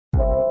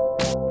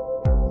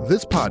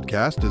This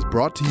podcast is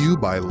brought to you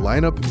by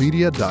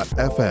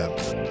lineupmedia.fm.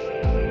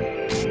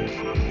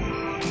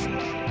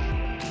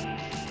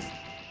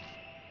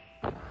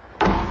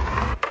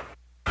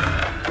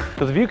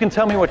 Because if you can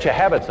tell me what your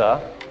habits are,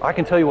 I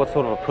can tell you what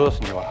sort of a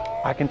person you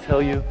are. I can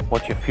tell you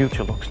what your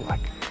future looks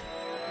like.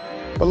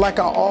 But like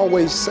I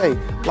always say,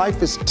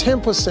 life is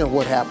 10%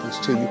 what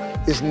happens to you,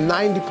 it's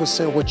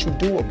 90% what you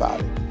do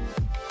about it.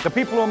 The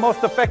people who are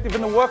most effective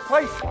in the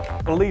workplace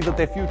believe that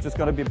their future is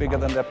going to be bigger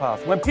than their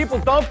past. When people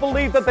don't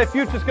believe that their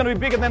future is going to be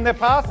bigger than their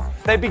past,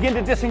 they begin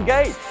to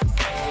disengage.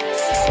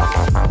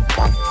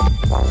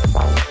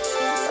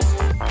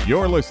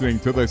 You're listening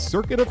to The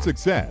Circuit of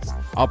Success,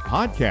 a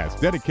podcast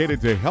dedicated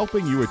to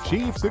helping you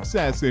achieve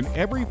success in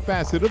every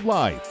facet of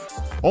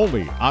life.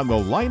 Only on the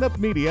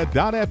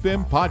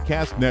lineupmedia.fm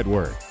podcast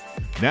network.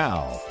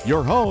 Now,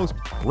 your host,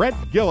 Brett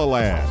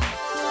Gilliland.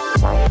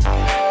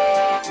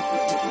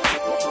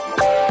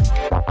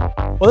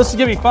 Well, this is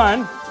going to be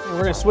fun.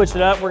 We're going to switch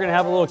it up. We're going to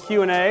have a little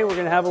Q&A. We're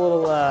going to have a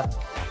little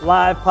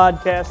live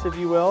podcast, if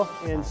you will.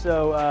 And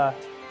so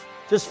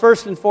just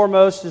first and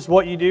foremost, just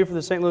what you do for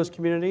the St. Louis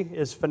community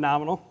is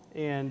phenomenal.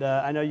 And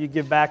I know you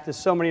give back to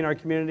so many in our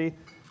community,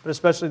 but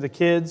especially the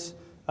kids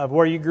of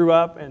where you grew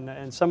up.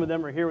 And some of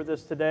them are here with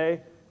us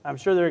today. I'm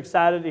sure they're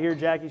excited to hear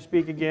Jackie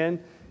speak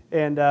again.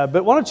 And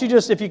but why don't you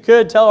just, if you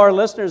could, tell our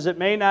listeners that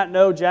may not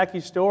know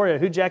Jackie's story,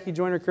 who Jackie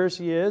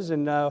Joyner-Kersee is,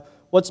 and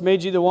what's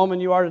made you the woman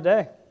you are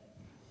today.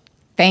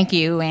 Thank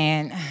you,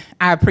 and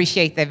I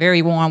appreciate that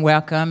very warm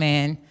welcome,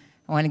 and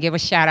I want to give a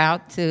shout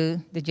out to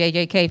the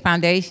JJK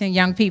Foundation,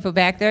 young people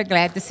back there.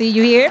 Glad to see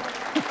you here.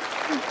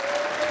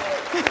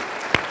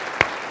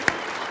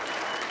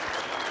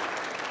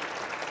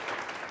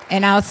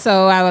 And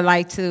also, I would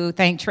like to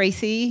thank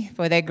Tracy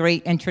for that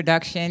great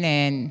introduction,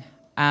 and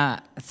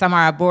some of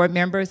our board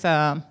members.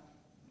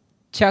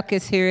 Chuck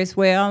is here as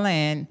well,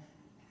 and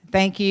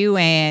thank you,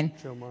 and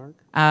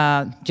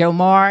Joe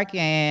Mark,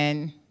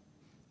 and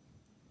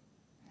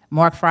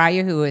Mark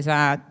Fryer, who is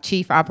our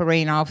Chief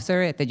Operating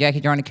Officer at the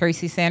Jackie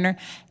Joyner-Kersee Center.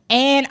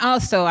 And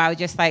also, I would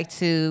just like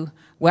to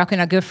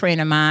welcome a good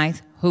friend of mine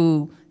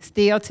who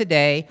still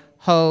today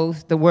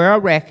holds the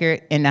world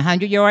record in the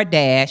 100-yard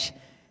dash,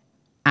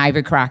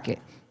 Ivy Crockett.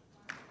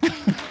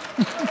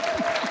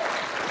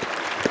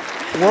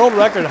 World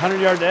record,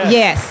 100-yard dash.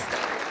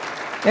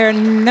 Yes. There are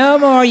no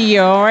more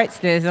yards.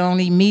 There's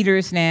only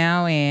meters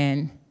now,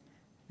 and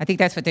I think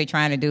that's what they're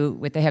trying to do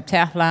with the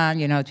heptathlon,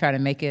 you know, try to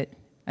make it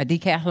a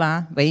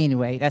decathlon, but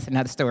anyway, that's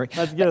another story.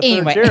 Let's get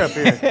a third chair up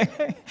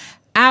here.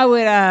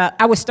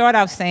 I would start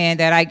off saying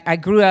that I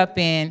grew up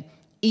in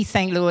East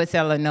St. Louis,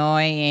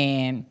 Illinois,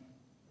 and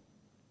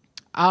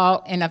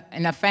all in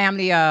a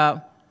family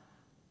of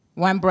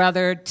one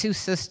brother, two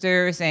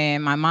sisters,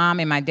 and my mom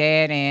and my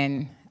dad,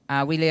 and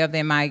we lived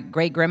in my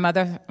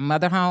great-grandmother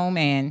home,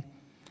 and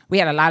we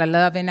had a lot of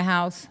love in the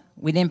house.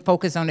 We didn't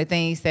focus on the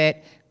things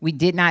that we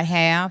did not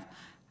have.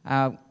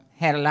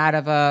 Had a lot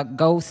of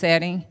goal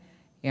setting.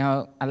 You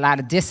know, a lot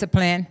of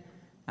discipline,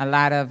 a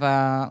lot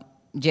of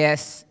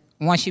just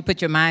once you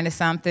put your mind to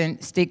something,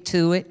 stick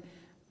to it,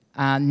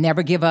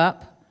 never give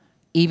up.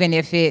 Even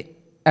if it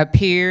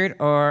appeared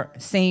or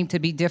seemed to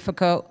be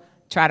difficult,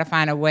 try to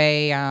find a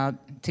way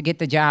to get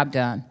the job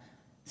done.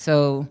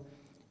 So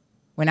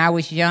when I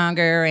was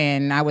younger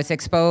and I was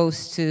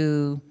exposed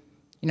to,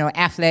 you know,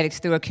 athletics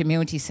through a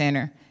community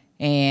center,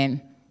 and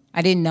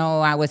I didn't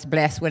know I was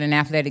blessed with an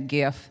athletic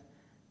gift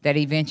that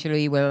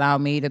eventually will allow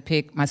me to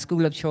pick my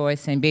school of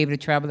choice and be able to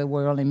travel the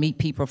world and meet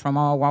people from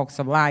all walks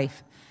of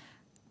life.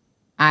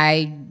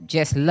 I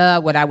just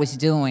loved what I was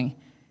doing.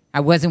 I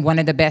wasn't one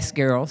of the best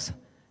girls.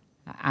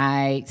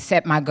 I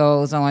set my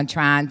goals on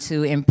trying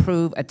to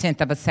improve a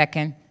tenth of a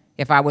second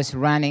if I was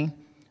running,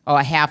 or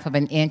a half of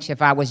an inch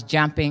if I was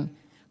jumping,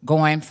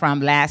 going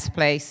from last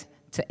place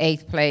to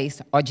 8th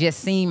place, or just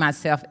seeing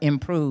myself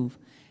improve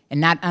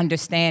and not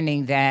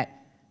understanding that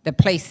the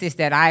places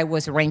that I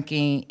was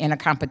ranking in a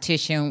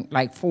competition,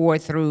 like 4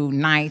 through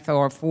 9th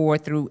or 4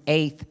 through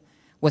 8th,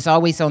 was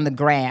always on the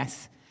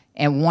grass,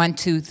 and 1,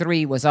 2,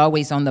 3 was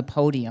always on the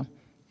podium.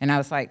 And I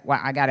was like, well,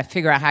 I got to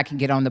figure out how I can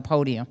get on the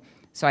podium.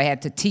 So I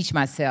had to teach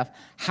myself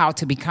how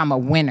to become a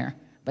winner,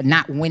 but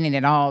not winning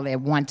it all at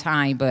one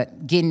time,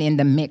 but getting in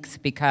the mix,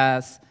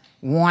 because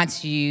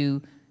once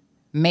you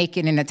make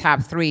it in the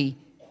top 3,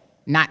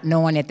 not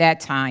knowing at that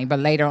time, but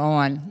later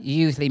on, you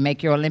usually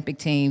make your Olympic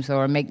teams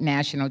or make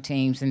national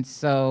teams. And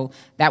so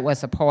that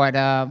was a part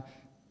of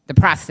the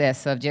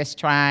process of just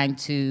trying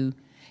to,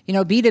 you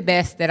know, be the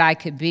best that I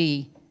could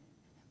be.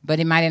 But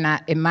it might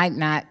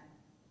not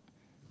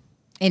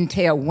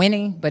entail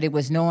winning, but it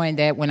was knowing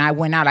that when I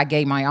went out, I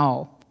gave my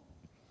all.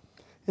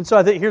 And so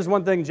I think here's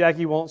one thing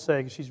Jackie won't say,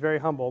 because she's very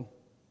humble.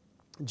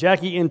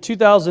 Jackie, in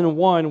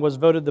 2001, was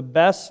voted the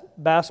best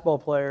basketball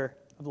player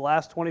of the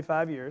last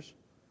 25 years.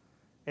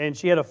 And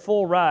she had a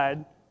full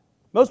ride.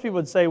 Most people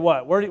would say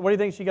what? What do you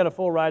think she got a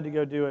full ride to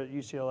go do at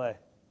UCLA?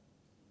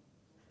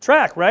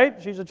 Track,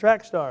 right? She's a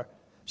track star.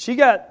 She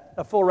got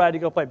a full ride to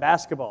go play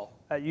basketball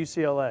at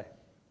UCLA.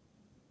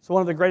 So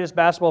one of the greatest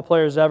basketball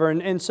players ever.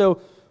 And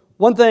so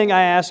one thing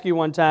I asked you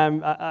one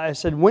time, I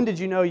said, when did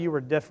you know you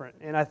were different?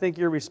 And I think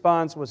your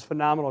response was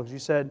phenomenal because you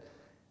said,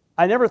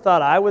 I never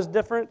thought I was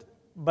different,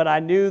 but I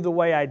knew the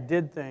way I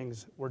did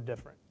things were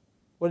different.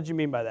 What did you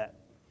mean by that?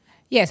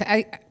 Yes,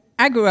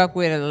 I grew up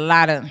with a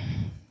lot of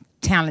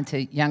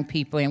talented young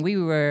people, and we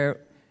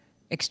were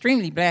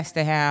extremely blessed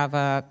to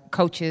have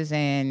coaches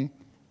and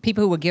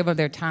people who would give of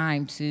their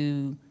time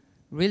to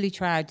really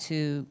try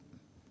to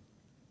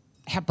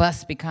help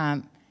us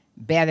become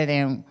better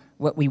than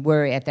what we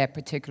were at that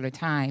particular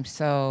time.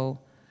 So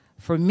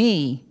for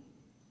me,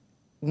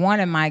 one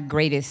of my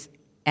greatest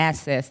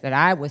assets that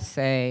I would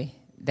say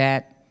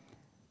that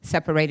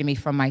separated me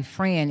from my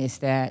friend is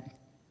that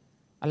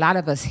a lot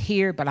of us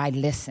hear, but I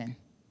listen.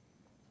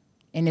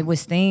 And it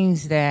was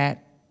things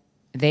that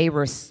they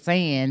were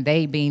saying,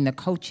 they being the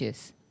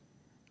coaches.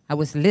 I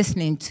was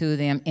listening to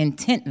them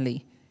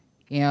intently.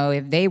 You know,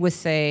 if they would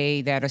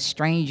say that a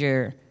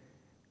stranger,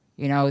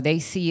 you know, they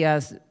see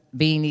us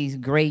being these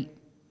great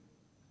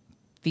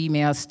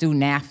female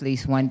student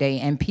athletes one day,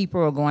 and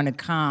people are going to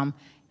come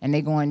and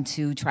they're going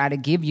to try to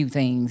give you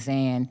things.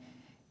 And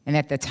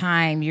at the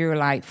time, you're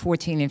like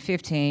 14 and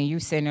 15, you're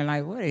sitting there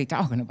like, what are they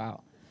talking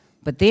about?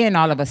 But then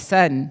all of a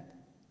sudden,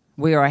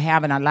 we are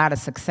having a lot of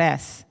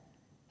success,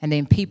 and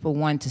then people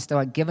want to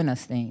start giving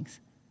us things.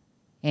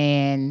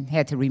 And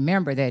had to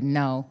remember that,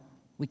 no,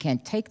 we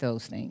can't take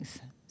those things.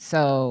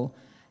 So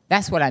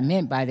that's what I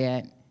meant by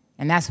that.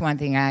 And that's one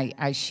thing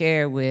I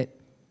share with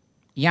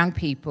young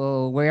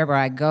people wherever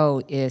I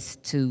go is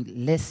to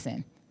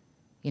listen,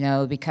 you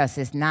know, because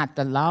it's not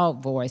the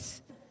loud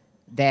voice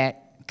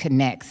that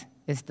connects.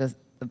 It's the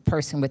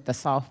person with the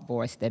soft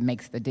voice that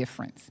makes the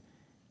difference.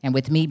 And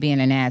with me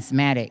being an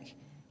asthmatic,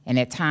 and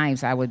at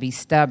times I would be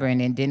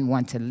stubborn and didn't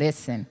want to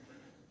listen,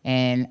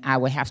 and I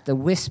would have to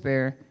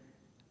whisper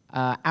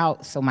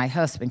out so my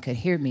husband could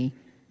hear me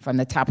from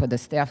the top of the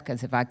steps,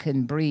 because if I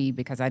couldn't breathe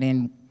because I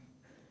didn't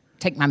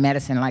take my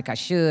medicine like I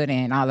should,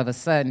 and all of a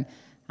sudden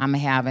I'm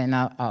having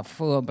a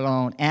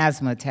full-blown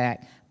asthma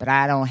attack, but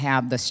I don't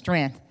have the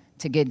strength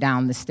to get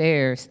down the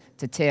stairs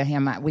to tell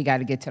him we got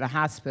to get to the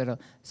hospital.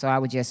 So I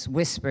would just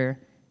whisper,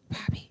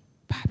 Bobby,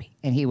 Bobby,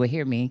 and he would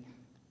hear me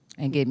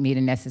and get me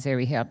the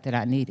necessary help that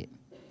I needed.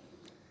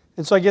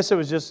 And so I guess it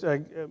was just a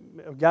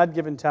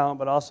God-given talent,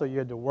 but also you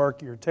had to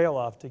work your tail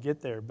off to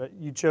get there. But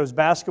you chose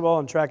basketball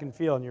and track and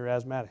field, and you're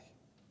asthmatic.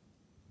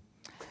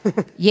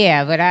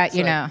 Yeah, but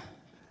you know,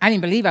 I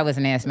didn't believe I was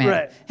an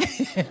asthmatic.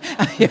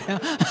 Right. You know?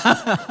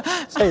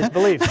 Say it's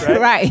beliefs,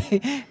 right? Right.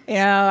 You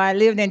know, I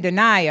lived in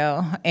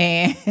denial,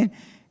 and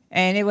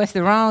it was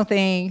the wrong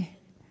thing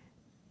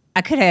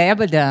I could have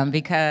ever done,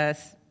 because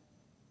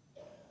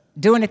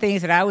doing the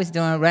things that I was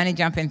doing, running,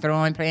 jumping,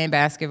 throwing, playing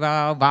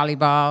basketball,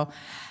 volleyball,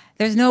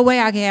 there's no way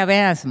I can have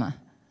asthma.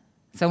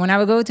 So when I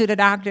would go to the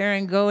doctor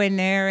and go in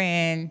there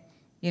and,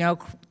 you know,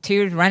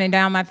 tears running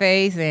down my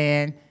face,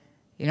 and,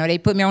 you know, they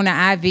put me on the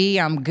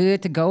IV, I'm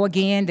good to go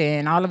again,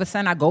 then all of a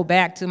sudden I go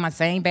back to my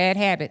same bad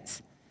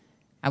habits.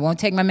 I won't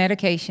take my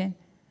medication.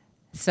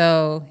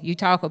 So you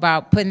talk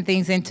about putting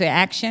things into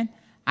action.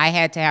 I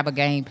had to have a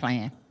game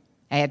plan.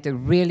 I had to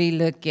really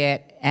look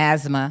at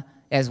asthma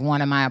as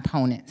one of my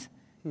opponents.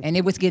 And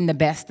it was getting the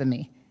best of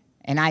me.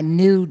 And I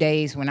knew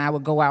days when I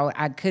would go out,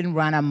 I couldn't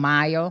run a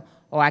mile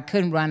or I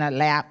couldn't run a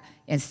lap.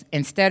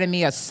 Instead of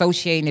me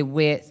associating it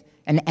with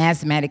an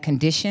asthmatic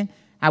condition,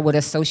 I would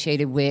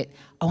associate it with,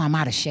 oh, I'm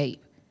out of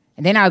shape.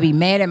 And then I would be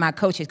mad at my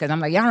coaches because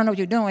I'm like, y'all don't know what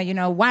you're doing. You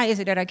know, why is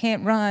it that I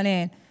can't run?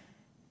 And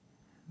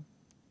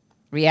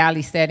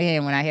reality set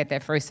in when I had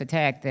that first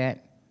attack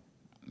that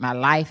my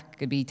life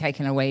could be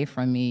taken away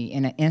from me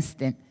in an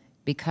instant,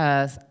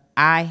 because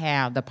I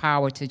have the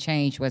power to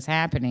change what's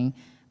happening,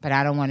 but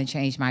I don't want to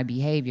change my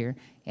behavior,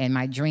 and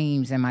my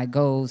dreams and my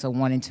goals of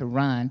wanting to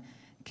run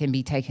can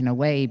be taken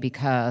away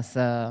because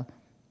the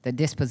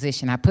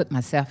disposition I put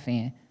myself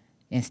in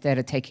instead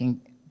of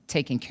taking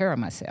care of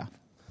myself.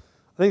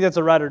 I think that's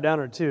a rider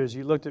downer too, is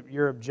you looked at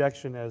your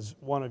objection as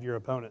one of your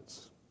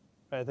opponents.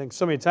 I think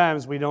so many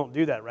times we don't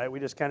do that, right? We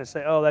just kind of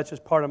say, oh, that's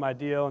just part of my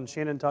deal, and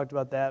Shannon talked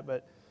about that,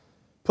 but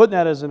putting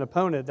that as an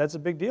opponent, that's a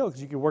big deal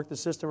because you can work the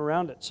system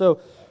around it. So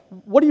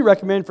what do you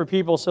recommend for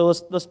people? So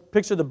let's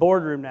picture the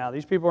boardroom now.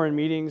 These people are in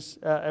meetings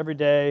every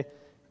day.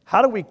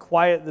 How do we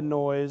quiet the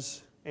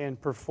noise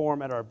and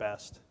perform at our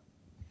best?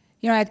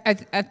 You know,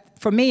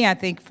 for me, I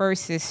think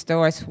first it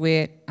starts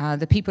with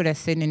the people that's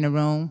sitting in the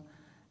room.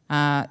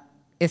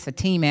 It's a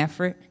team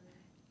effort.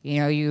 You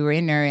know, you're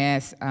in there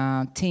as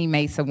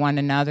teammates of one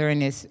another,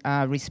 and it's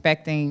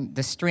respecting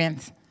the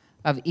strengths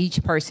of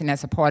each person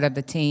that's a part of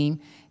the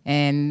team,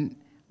 and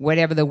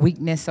whatever the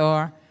weakness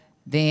are,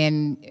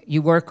 then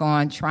you work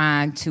on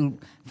trying to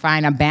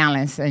find a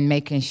balance and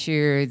making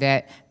sure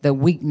that the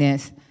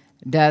weakness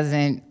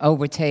doesn't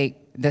overtake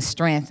the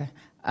strength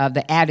of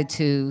the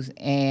attitudes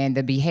and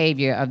the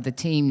behavior of the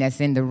team that's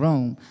in the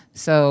room.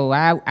 So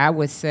I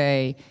would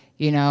say,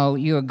 you know,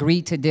 you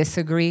agree to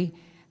disagree,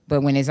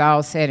 but when it's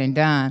all said and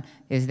done,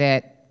 is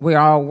that we're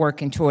all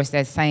working towards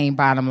that same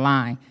bottom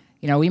line.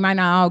 You know, we might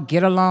not all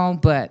get along,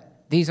 but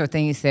these are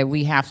things that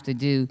we have to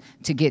do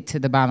to get to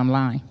the bottom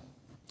line.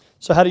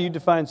 So how do you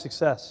define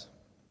success?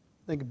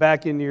 Think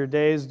back into your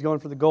days going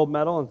for the gold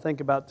medal and think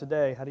about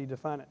today. How do you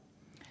define it?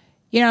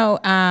 You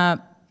know,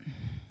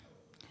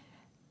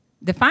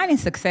 defining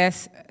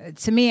success,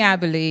 to me,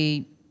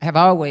 have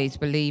always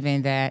believed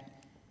in that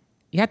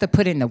you have to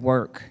put in the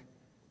work,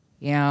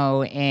 you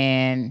know,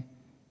 and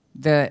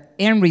the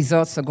end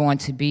results are going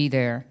to be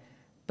there.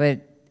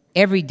 But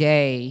every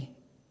day,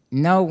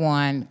 no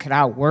one could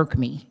outwork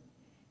me.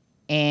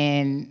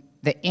 And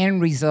the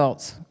end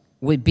results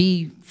would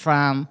be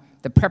from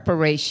the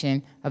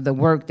preparation of the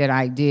work that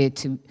I did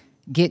to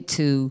get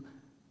to,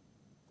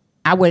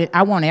 I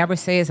won't ever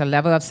say it's a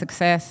level of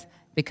success,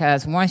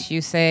 because once you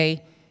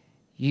say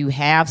you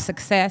have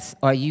success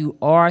or you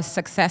are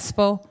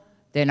successful,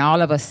 then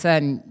all of a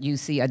sudden you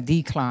see a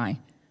decline.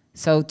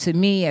 So to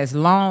me, as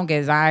long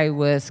as I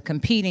was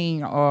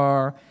competing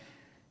or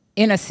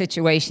in a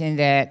situation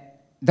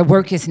that the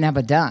work is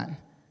never done,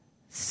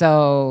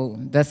 so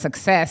the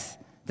success,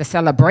 the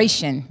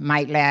celebration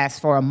might last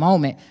for a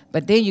moment,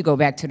 but then you go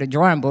back to the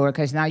drawing board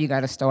because now you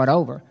got to start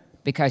over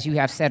because you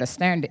have set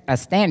a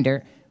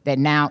standard that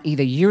now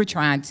either you're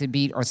trying to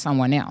beat or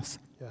someone else.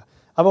 Yeah,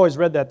 I've always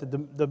read that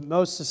the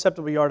most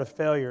susceptible you are to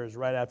failure is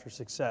right after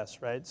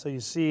success, right? So you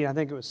see, I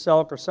think it was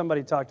Selk or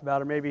somebody talked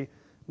about, or maybe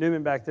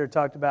Newman back there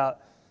talked about,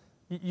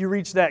 you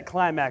reach that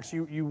climax,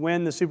 you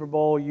win the Super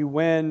Bowl, you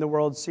win the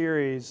World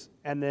Series,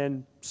 and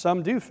then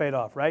some do fade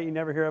off, right? You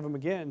never hear of them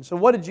again. So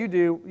what did you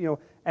do, you know,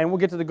 and we'll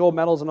get to the gold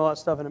medals and all that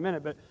stuff in a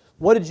minute, but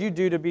what did you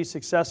do to be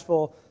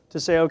successful, to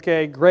say,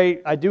 okay,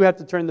 great, I do have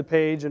to turn the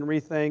page and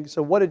rethink.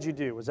 So what did you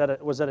do? Was that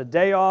a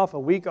day off, a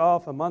week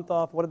off, a month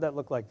off? What did that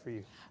look like for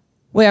you?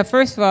 Well,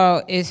 first of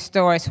all, it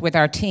starts with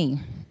our team.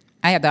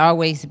 I have to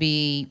always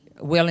be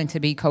willing to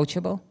be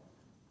coachable,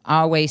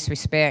 always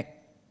respect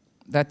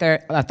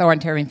the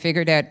authoritarian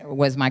figure that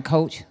was my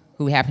coach,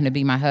 who happened to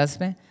be my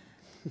husband.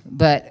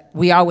 But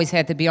we always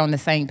had to be on the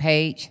same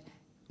page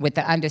with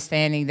the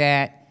understanding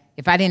that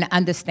if I didn't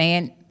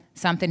understand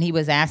something he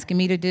was asking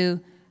me to do,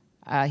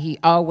 he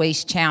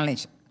always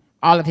challenged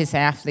all of his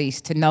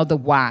athletes to know the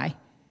why,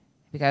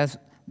 because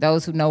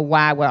those who know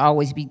why will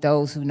always be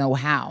those who know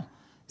how.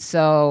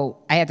 So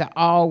I had to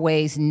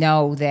always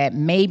know that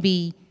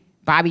maybe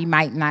Bobby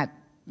might not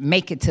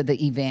make it to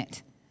the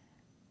event,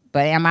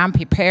 but am I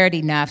prepared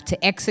enough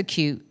to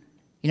execute,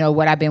 you know,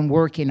 what I've been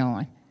working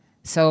on?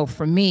 So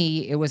for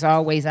me, it was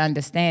always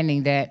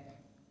understanding that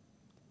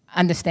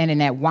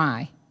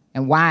why,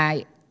 and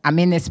why I'm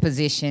in this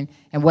position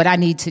and what I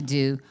need to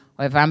do,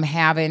 or if I'm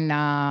having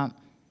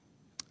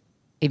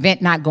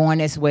event not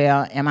going as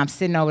well, and I'm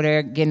sitting over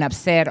there getting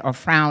upset or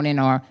frowning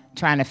or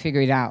trying to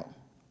figure it out.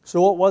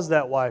 So what was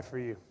that why for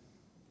you?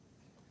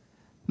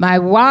 My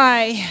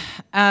why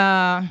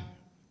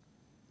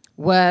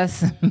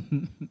was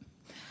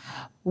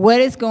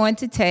what it's going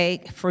to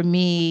take for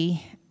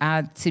me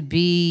to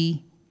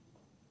be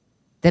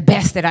the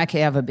best that I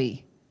could ever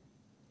be.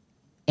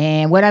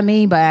 And what I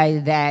mean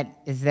by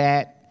that is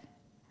that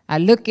I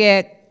look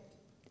at,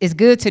 it's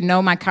good to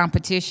know my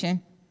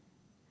competition,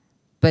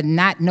 but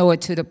not know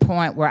it to the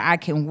point where I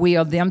can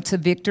will them to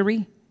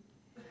victory,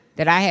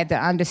 that I had to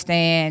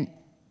understand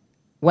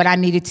what I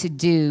needed to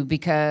do,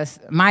 because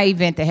my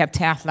event, the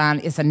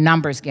heptathlon, is a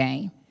numbers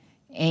game.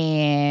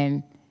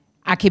 And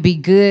I could be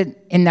good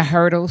in the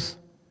hurdles,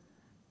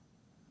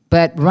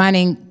 but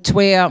running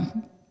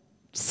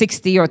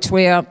 12:60 or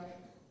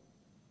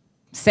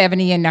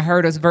 12:70 in the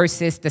hurdles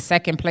versus the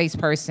second place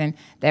person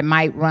that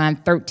might run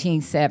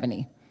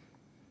 13:70.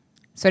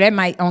 So that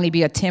might only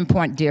be a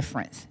 10-point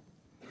difference.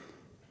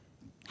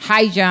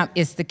 High jump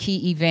is the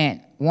key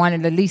event, one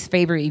of the least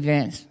favorite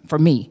events for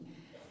me.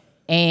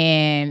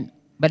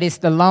 But it's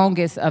the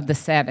longest of the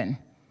 7.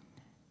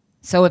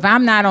 So if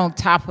I'm not on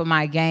top of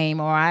my game,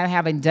 or I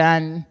haven't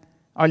done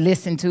or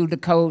listened to the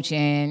coach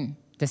and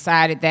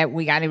decided that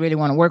week I didn't really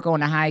want to work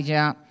on the high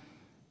jump,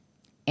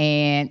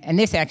 and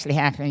this actually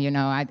happened, you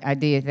know, I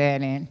did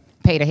that and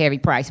paid a heavy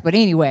price. But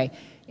anyway,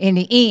 in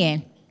the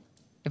end,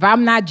 if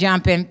I'm not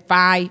jumping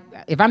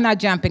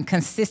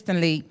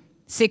consistently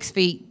 6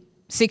 feet,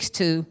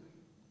 6'2",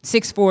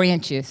 6'4"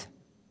 inches,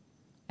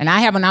 and I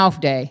have an off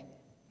day,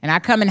 and I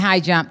come in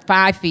high jump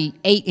 5 feet,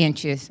 8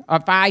 inches,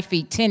 or 5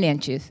 feet, 10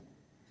 inches,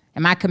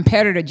 and my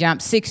competitor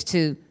jumps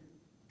 6'2",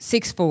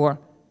 6'4",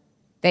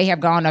 they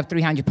have gone up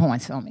 300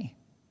 points on me.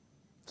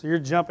 So you're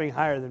jumping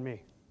higher than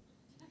me?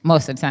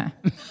 Most of the time.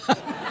 You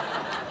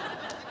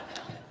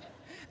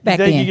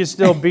think you could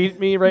still beat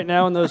me right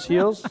now in those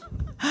heels?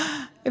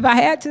 If I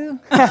had to.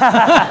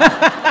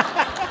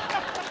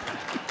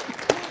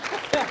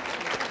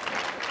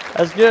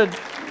 That's good.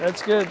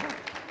 That's good.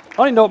 I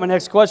don't even know what my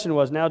next question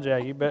was now,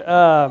 Jackie, but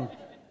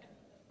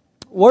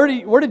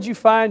where did you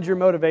find your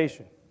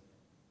motivation?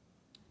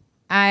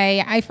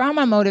 I found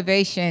my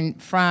motivation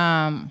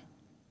from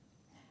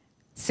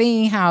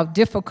seeing how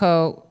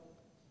difficult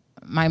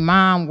my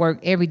mom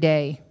worked every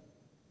day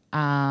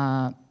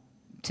to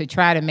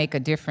try to make a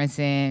difference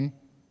in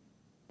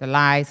the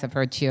lives of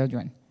her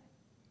children.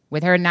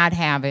 With her not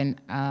having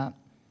a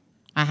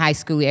high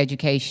school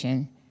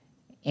education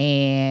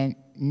and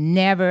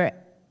never,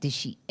 did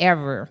she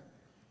ever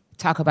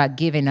talk about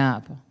giving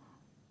up.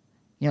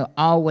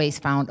 Always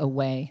found a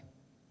way.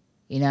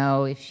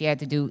 If she had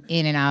to do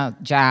in and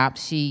out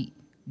jobs, she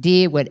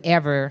did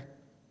whatever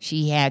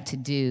she had to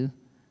do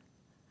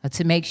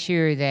to make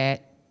sure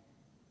that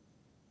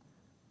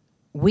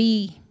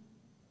we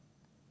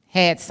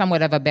had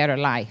somewhat of a better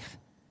life.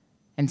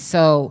 And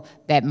so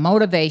that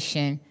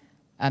motivation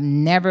of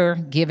never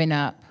giving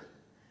up,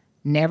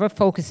 never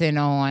focusing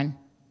on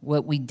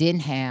what we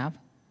didn't have,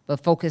 but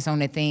focus on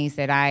the things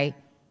that I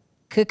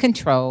could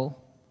control,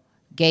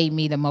 gave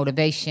me the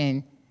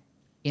motivation,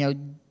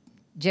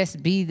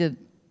 just be the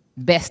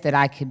best that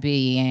I could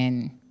be,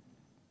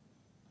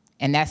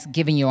 and that's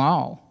giving you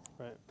all.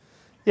 Right.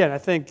 Yeah, and I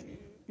think,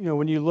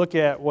 when you look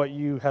at what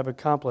you have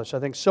accomplished, I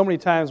think so many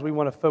times we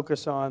want to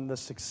focus on the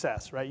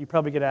success, right? You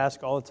probably get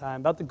asked all the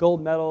time about the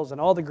gold medals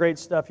and all the great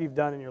stuff you've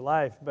done in your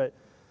life, but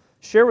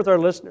share with our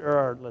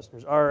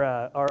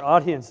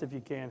audience, if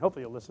you can.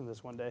 Hopefully you'll listen to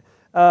this one day.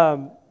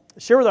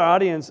 Share with our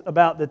audience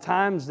about the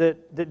times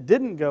that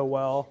didn't go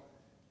well,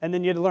 and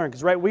then you had to learn.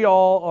 Because, right, we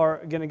all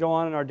are going to go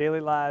on in our daily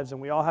lives, and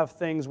we all have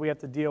things we have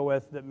to deal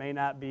with that may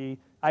not be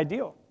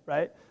ideal,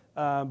 right?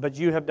 But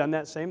you have done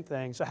that same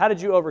thing. So how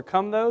did you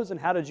overcome those, and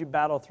how did you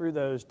battle through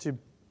those to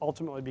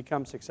ultimately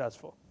become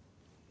successful?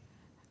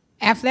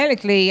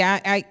 Athletically,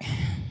 I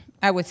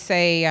would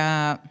say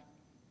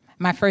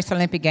my first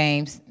Olympic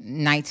Games,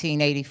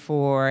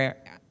 1984,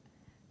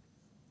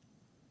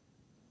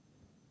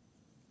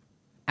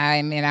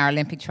 I'm in our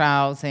Olympic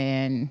trials,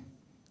 and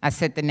I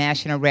set the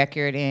national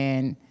record,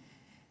 and,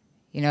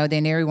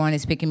 then everyone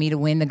is picking me to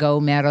win the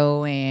gold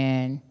medal,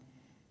 and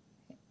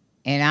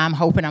I'm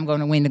hoping I'm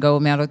going to win the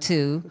gold medal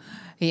too,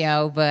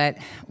 but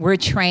we're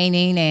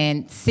training,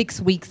 and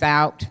 6 weeks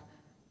out,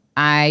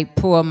 I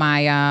pull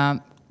my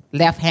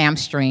left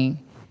hamstring,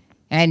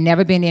 and I'd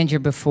never been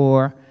injured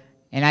before,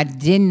 and I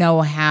didn't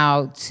know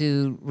how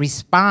to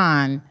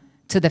respond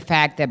to the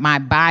fact that my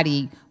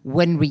body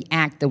wouldn't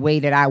react the way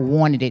that I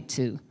wanted it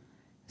to.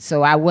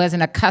 So I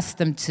wasn't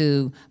accustomed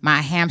to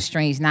my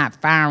hamstrings not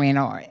firing,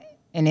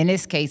 and in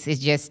this case, it's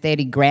just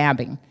steady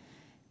grabbing.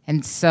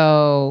 And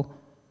so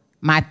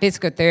my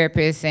physical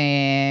therapist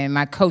and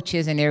my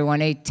coaches and everyone,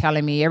 they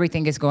telling me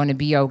everything is going to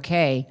be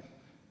okay.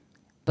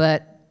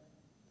 But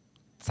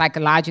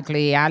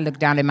psychologically, I look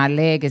down at my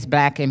leg, it's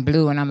black and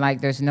blue, and I'm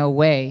like, there's no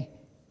way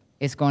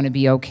it's going to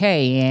be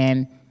okay.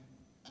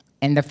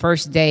 And the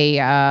first day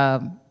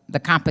of the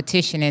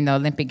competition in the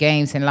Olympic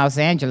Games in Los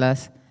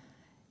Angeles,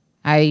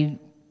 my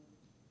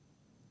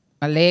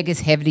leg is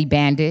heavily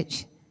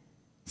bandaged,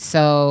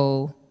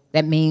 so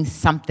that means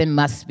something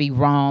must be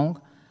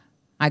wrong.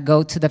 I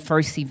go to the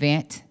first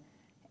event,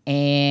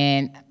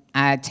 and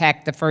I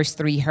attack the first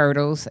 3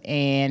 hurdles,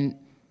 and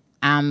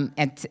I'm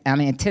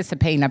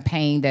anticipating a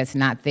pain that's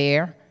not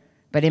there,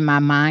 but in my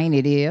mind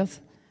it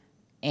is.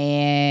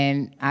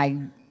 And I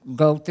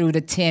go through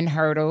the 10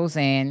 hurdles,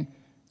 and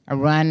I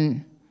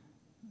run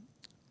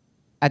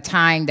a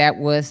time that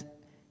was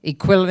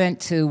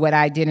equivalent to what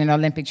I did in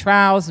Olympic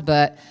trials,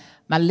 but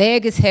my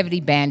leg is heavily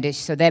bandaged,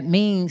 so that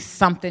means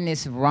something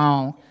is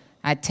wrong.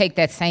 I take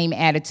that same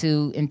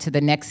attitude into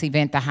the next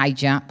event, the high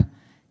jump,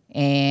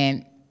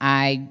 and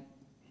I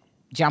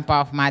jump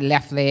off my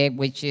left leg,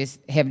 which is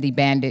heavily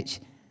bandaged,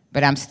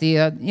 but I'm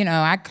still,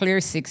 I clear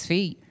 6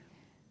 feet,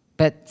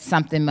 but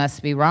something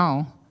must be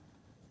wrong.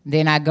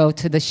 Then I go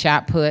to the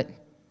shot put.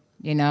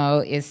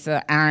 It's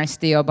an iron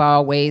steel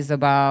ball,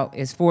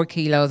 it's 4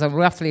 kilos, or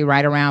roughly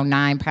right around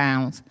 9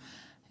 pounds,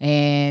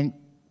 and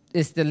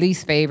it's the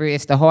least favorite.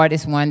 It's the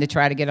hardest one to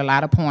try to get a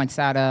lot of points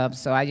out of,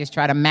 so I just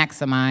try to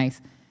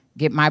maximize,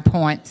 get my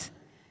points.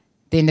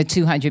 Then the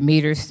 200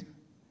 meters,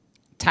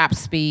 top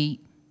speed.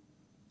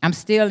 I'm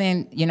still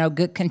in,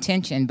 good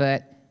contention,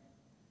 but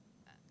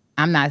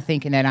I'm not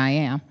thinking that I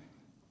am.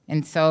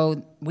 And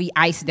so we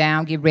ice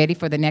down, get ready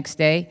for the next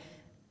day.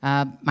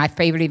 My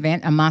favorite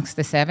event amongst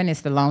the 7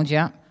 is the long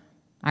jump.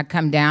 I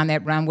come down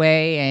that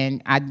runway,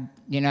 and I'm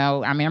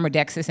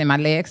ambidextrous in my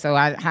leg, so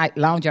I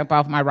long jump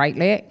off my right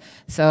leg.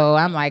 So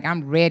I'm like,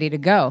 I'm ready to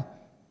go.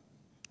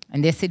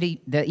 And this is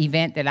the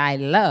event that I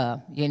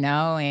love,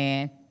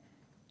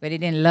 but it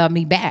didn't love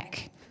me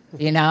back,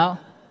 I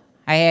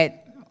had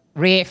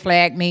red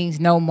flag means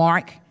no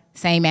mark,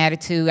 same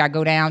attitude. I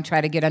go down,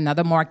 try to get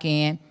another mark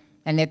in,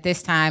 and at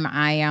this time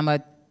I am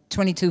a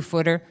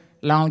 22-footer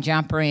long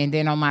jumper, and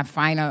then on my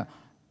final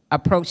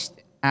approach,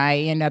 I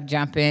end up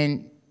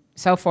jumping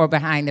so far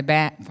behind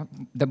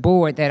the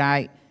board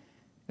that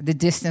the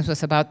distance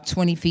was about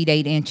 20 feet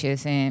 8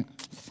 inches, and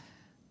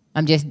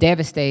I'm just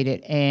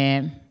devastated.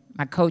 And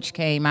my coach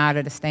came out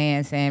of the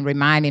stands and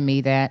reminded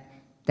me that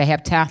they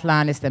have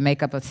triathlonists that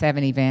make up of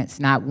 7 events,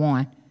 not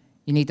 1.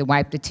 You need to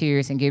wipe the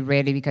tears and get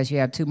ready because you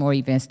have 2 more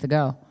events to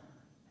go.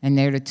 And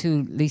they're the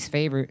 2 least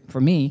favorite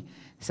for me.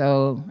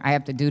 So I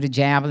have to do the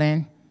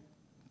javelin,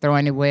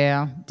 throwing it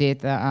well, did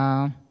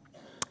the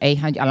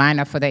 800, I lined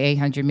up for the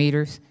 800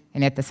 meters,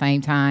 and at the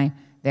same time,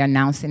 they're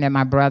announcing that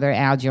my brother,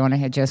 Al Joyner,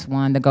 had just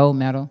won the gold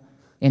medal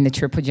in the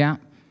triple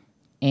jump,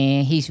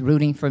 and he's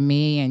rooting for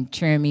me and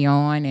cheering me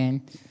on,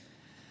 and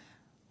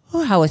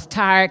I was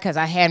tired because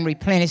I hadn't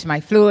replenished my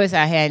fluids.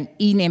 I hadn't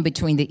eaten in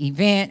between the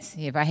events.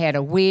 If I had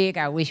a wig,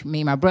 I wish me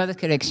and my brother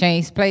could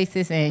exchange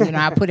places, and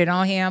I put it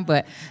on him,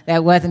 but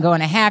that wasn't going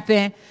to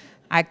happen.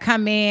 I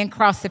come in,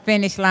 cross the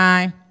finish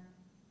line,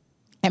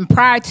 and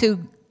prior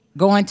to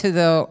going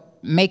to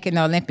making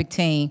the Olympic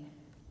team,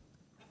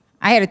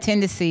 I had a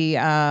tendency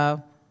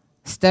of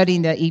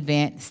studying the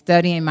event,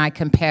 studying my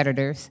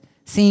competitors,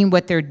 seeing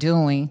what they're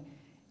doing,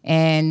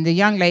 and the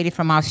young lady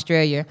from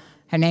Australia,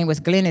 her name was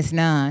Glennis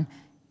Nunn.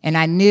 And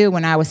I knew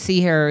when I would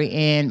see her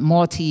in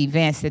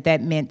multi-events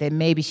that meant that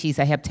maybe she's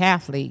a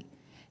heptathlete.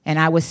 And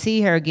I would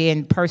see her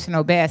getting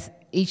personal best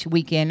each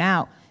weekend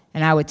out.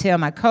 And I would tell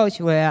my coach,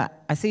 well,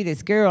 I see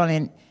this girl,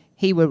 and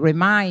he would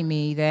remind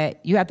me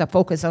that you have to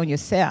focus on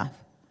yourself.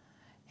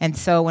 And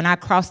so when I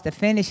crossed the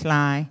finish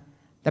line,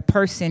 the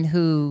person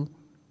who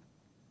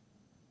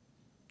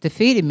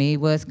defeated me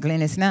was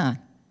Glennis Nunn.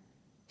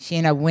 She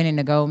ended up winning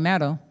the gold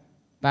medal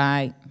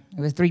it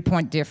was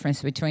 3-point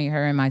difference between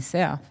her and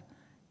myself.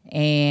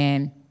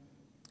 And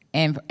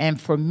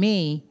for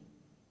me,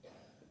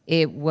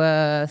 it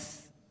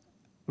was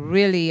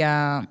really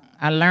a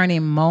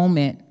learning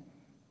moment,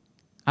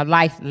 a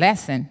life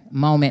lesson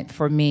moment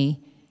for me,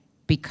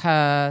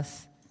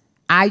 because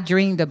I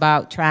dreamed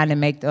about trying to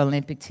make the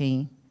Olympic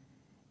team.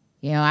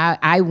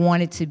 I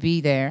wanted to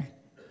be there.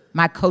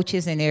 My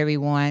coaches and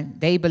everyone,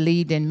 they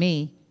believed in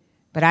me,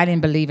 but I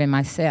didn't believe in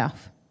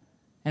myself.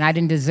 And I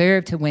didn't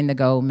deserve to win the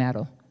gold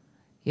medal.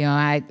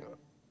 I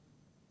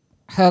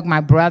hugged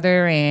my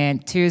brother,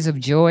 and tears of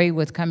joy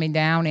was coming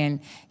down, and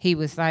he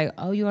was like,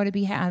 oh, you ought to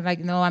be happy. I was like,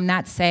 no, I'm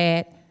not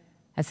sad.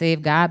 I said,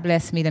 if God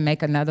blessed me to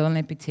make another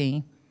Olympic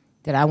team,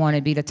 that I want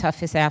to be the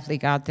toughest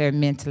athlete out there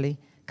mentally,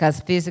 because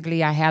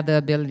physically I have the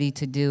ability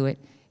to do it.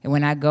 And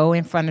when I go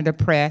in front of the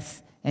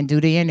press and do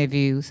the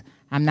interviews,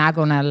 I'm not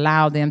going to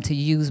allow them to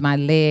use my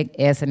leg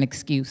as an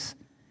excuse,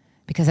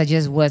 because I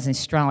just wasn't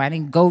strong. I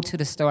didn't go to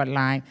the start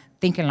line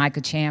thinking like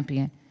a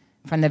champion.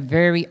 From the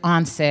very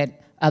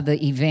onset of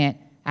the event,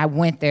 I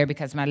went there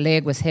because my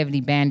leg was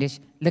heavily bandaged,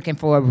 looking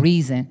for a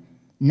reason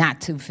not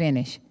to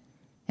finish.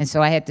 And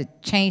so I had to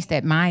change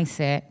that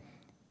mindset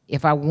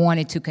if I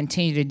wanted to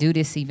continue to do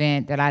this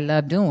event that I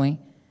love doing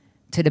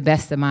to the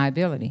best of my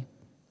ability.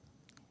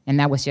 And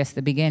that was just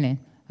the beginning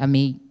of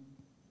me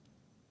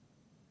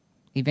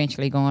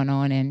eventually going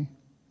on and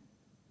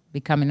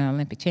becoming an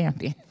Olympic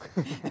champion.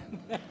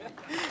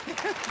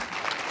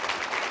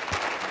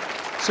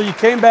 So you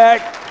came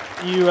back,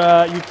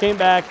 you came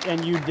back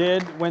and you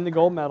did win the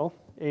gold medal.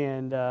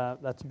 And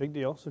that's a big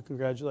deal, so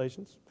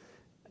congratulations.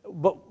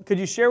 But could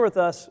you share with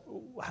us,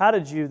 how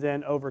did you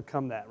then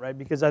overcome that, right?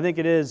 Because I think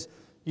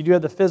you do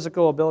have the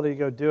physical ability to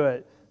go do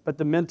it, but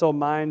the mental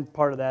mind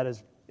part of that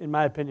is, in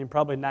my opinion,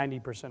 probably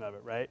 90% of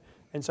it, right?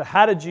 And so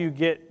how did you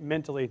get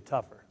mentally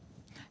tougher?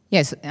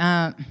 Yes,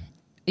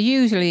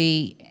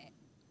 usually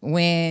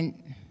when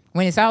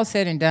it's all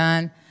said and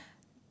done,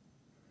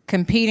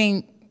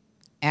 competing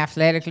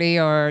athletically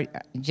or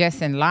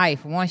just in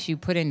life, once you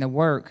put in the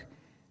work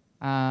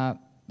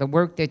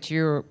that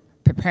you're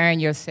preparing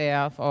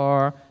yourself,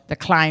 or the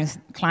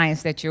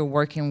clients that you're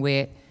working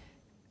with,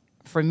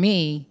 for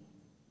me,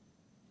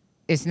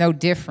 it's no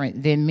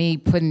different than me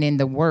putting in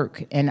the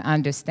work and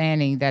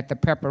understanding that the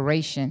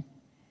preparation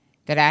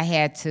that I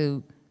had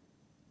to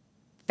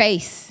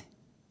face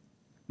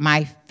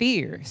my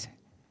fears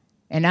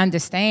and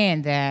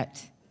understand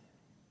that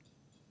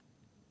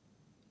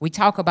you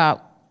talked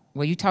about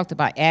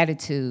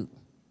attitude,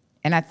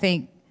 and I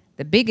think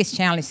the biggest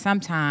challenge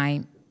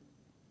sometimes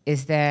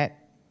is that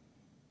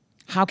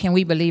how can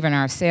we believe in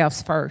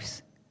ourselves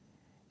first?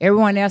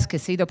 Everyone else can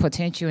see the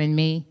potential in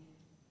me.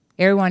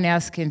 Everyone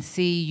else can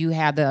see you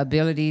have the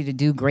ability to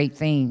do great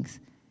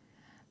things.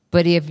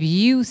 But if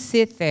you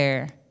sit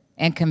there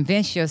and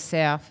convince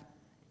yourself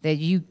that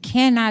you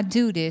cannot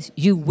do this,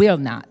 you will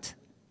not.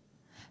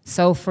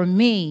 So for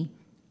me,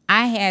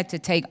 I had to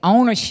take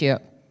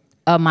ownership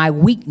of my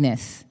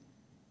weakness.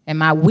 And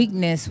my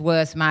weakness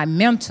was my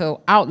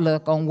mental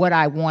outlook on what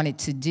I wanted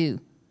to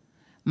do.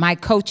 My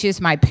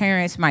coaches, my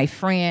parents, my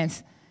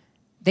friends,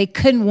 they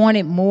couldn't want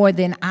it more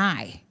than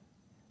I.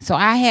 So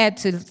I had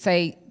to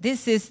say,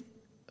 this is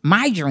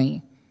my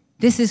dream.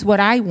 This is what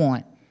I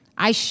want.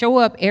 I show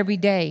up every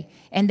day,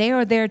 and they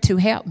are there to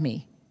help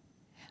me.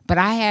 But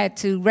I had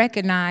to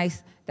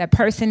recognize that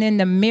person in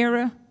the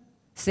mirror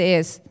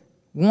says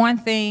one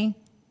thing,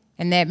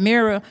 and that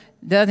mirror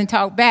doesn't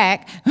talk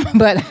back,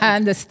 but I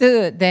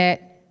understood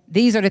that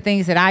these are the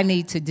things that I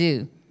need to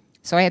do.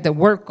 So I had to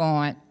work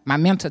on my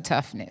mental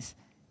toughness.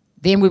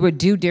 Then we would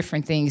do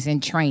different things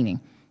in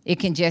training. It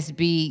can just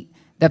be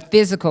the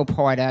physical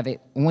part of it.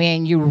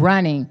 When you're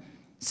running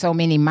so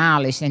many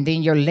mileage and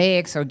then your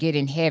legs are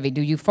getting heavy,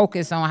 do you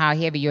focus on how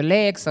heavy your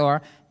legs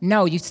are?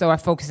 No, you start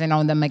focusing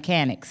on the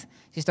mechanics.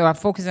 You start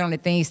focusing on the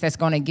things that's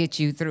going to get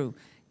you through.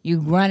 You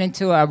run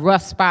into a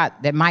rough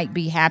spot that might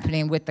be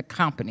happening with the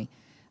company.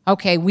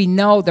 Okay, we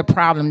know the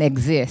problem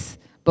exists,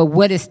 but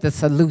what is the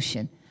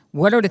solution?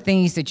 What are the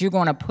things that you're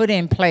going to put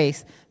in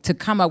place to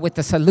come up with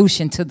the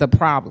solution to the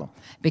problem?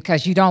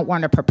 Because you don't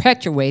want to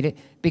perpetuate it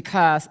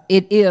because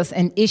it is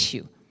an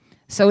issue.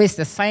 So it's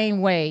the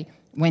same way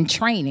when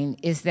training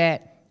is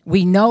that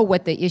we know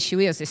what the issue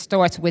is. It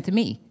starts with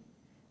me.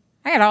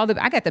 I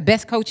got the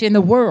best coach in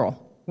the world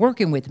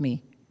working with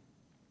me,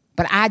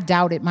 but I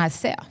doubted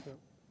myself.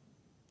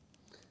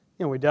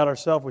 We doubt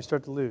ourselves, we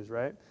start to lose,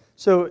 right?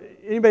 So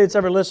anybody that's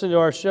ever listened to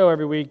our show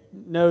every week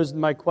knows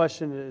my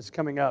question is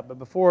coming up. But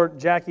before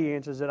Jackie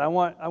answers it, I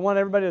want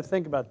everybody to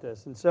think about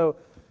this. And so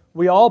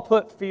we all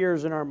put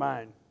fears in our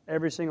mind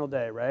every single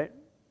day, right?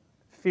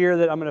 Fear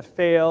that I'm going to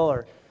fail,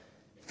 or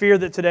fear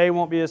that today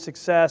won't be a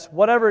success,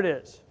 whatever it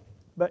is.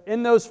 But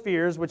in those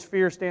fears, which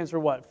fear stands for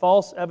what?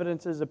 False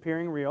evidences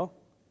appearing real,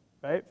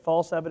 right?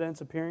 False evidence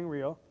appearing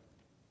real.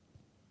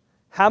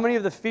 How many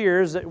of the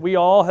fears that we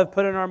all have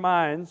put in our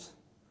minds,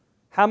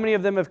 how many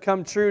of them have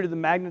come true to the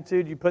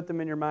magnitude you put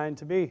them in your mind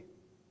to be?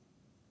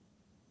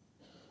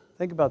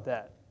 Think about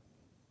that.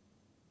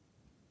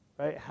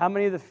 Right? How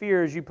many of the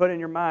fears you put in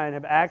your mind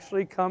have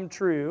actually come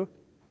true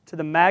to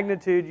the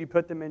magnitude you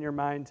put them in your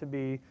mind to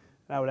be?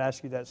 And I would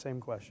ask you that same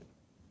question.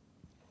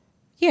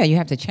 Yeah, you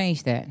have to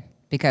change that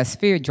because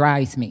fear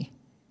drives me.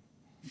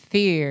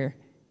 Fear,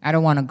 I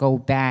don't want to go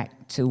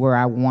back to where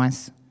I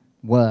once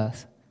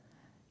was.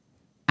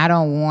 I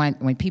don't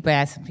want, when people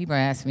ask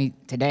me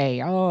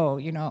today, oh,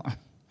 you know,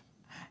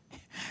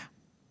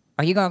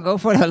 are you going to go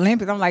for the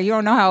Olympics? I'm like, you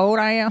don't know how old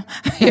I am?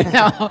 You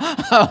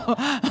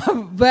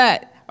know,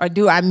 but, or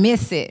do I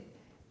miss it?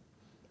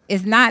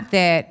 It's not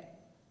that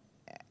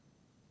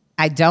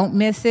I don't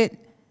miss it,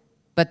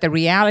 but the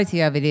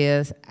reality of it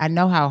is I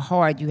know how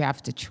hard you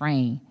have to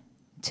train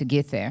to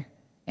get there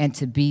and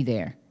to be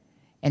there.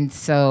 And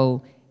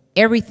so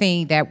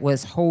everything that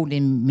was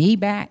holding me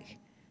back,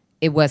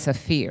 it was a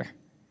fear.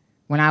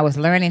 When I was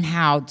learning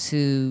how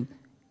to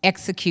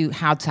execute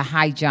how to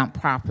high jump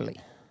properly.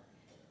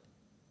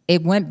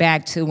 It went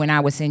back to when I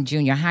was in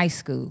junior high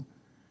school.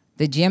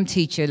 The gym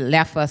teacher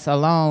left us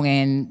alone,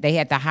 and they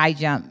had the high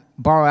jump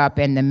bar up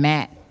and the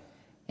mat.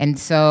 And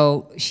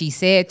so she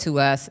said to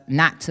us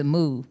not to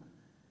move.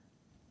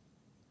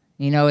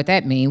 You know what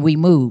that means? We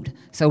moved.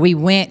 So we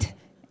went,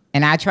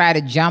 and I tried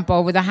to jump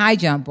over the high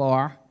jump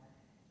bar,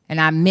 and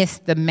I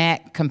missed the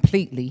mat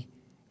completely,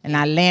 and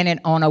I landed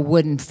on a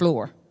wooden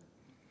floor.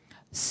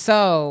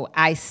 So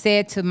I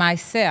said to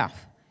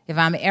myself, if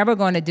I'm ever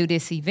going to do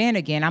this event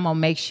again, I'm going to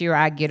make sure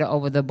I get it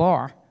over the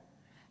bar.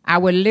 I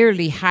would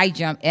literally high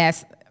jump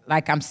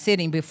like I'm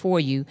sitting before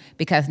you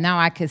because now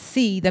I could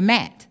see the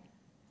mat.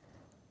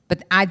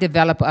 But I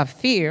developed a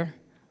fear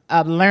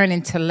of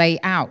learning to lay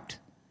out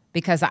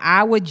because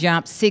I would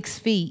jump 6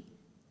 feet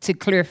to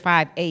clear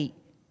 5'8"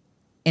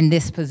 in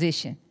this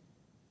position.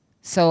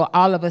 So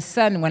all of a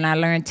sudden, when I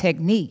learned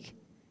technique,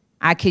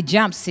 I could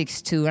jump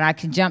 6'2" and I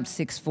could jump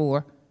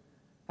 6'4",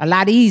 a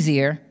lot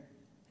easier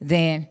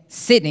than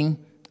sitting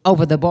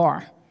over the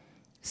bar.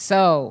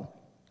 So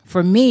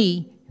for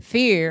me,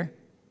 fear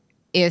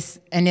is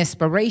an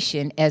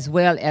inspiration as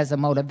well as a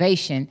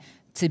motivation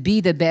to be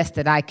the best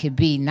that I could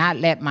be, not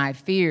let my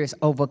fears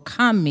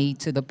overcome me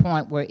to the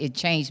point where it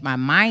changed my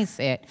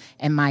mindset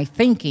and my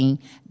thinking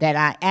that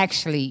I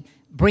actually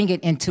bring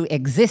it into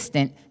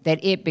existence,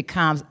 that it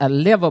becomes a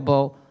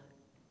livable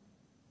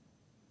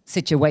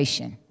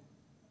situation.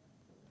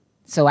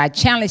 So I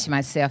challenge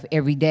myself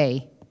every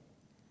day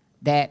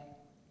that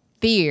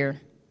fear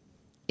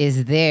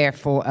is there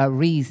for a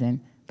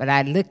reason, but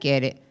I look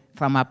at it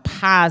from a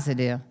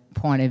positive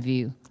point of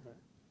view.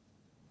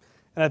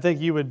 And I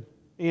think you would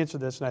answer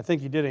this, and I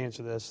think you did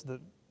answer this, that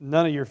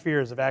none of your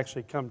fears have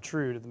actually come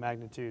true to the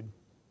magnitude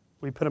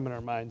we put them in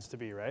our minds to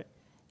be, right?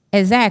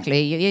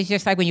 Exactly. It's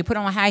just like when you put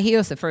on high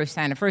heels the first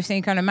time. The first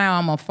thing comes to mind,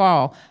 I'm going to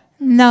fall.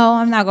 No,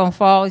 I'm not going to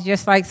fall. It's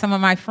just like some of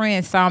my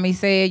friends saw me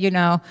say, you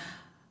know,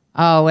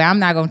 oh, well, I'm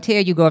not going to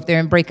tell you go up there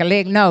and break a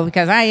leg. No,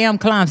 because I am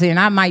clumsy and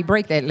I might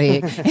break that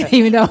leg,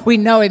 even though we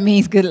know it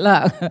means good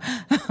luck.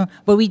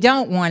 But we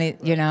don't want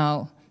it, you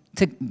know,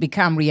 to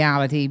become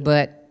reality.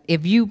 But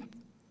if you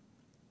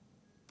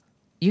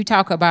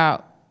talk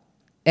about,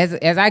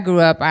 as I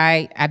grew up,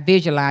 I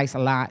visualized a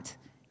lot.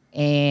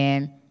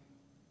 And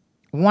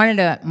one of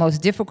the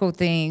most difficult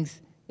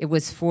things, it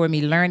was for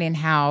me learning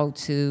how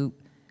to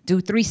do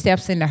 3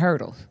 steps in the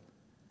hurdles.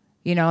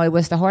 You know, it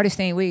was the hardest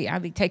thing.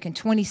 I'd be taking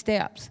 20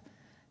 steps.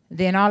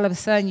 Then all of a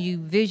sudden you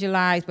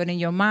visualize, but in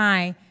your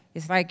mind,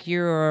 it's like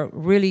you're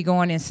really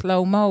going in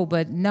slow-mo,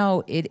 but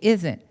no, it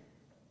isn't.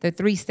 The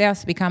 3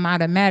 steps become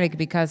automatic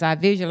because I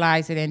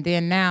visualize it, and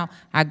then now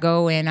I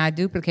go and I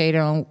duplicate it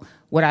on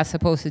what I'm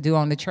supposed to do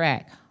on the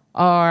track.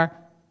 Or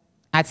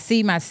I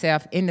see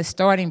myself in the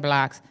starting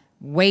blocks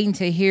waiting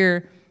to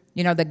hear,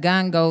 you know, the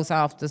gun goes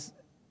off,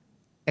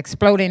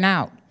 exploding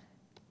out,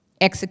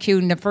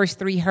 executing the first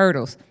 3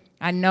 hurdles.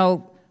 I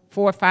know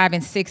 4, 5,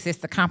 and 6 is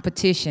the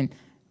competition.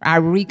 I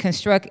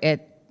reconstruct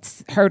at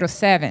hurdle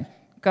 7,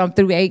 come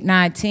through 8,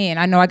 9, 10.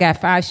 I know I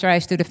got 5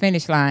 strides to the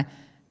finish line.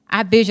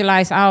 I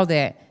visualize all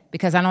that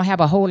because I don't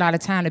have a whole lot of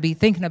time to be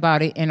thinking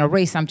about it in a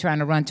race I'm trying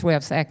to run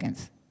 12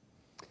 seconds.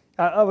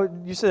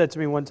 You said that to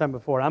me one time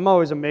before. I'm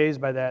always amazed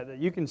by that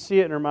you can see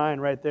it in her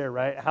mind right there,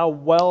 right? How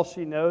well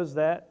she knows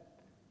that,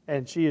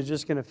 and she is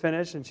just going to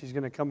finish, and she's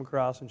going to come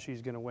across, and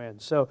she's going to win.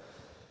 So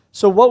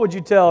what would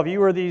you tell if you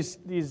were these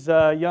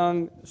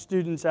young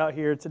students out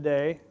here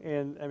today?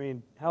 And I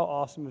mean, how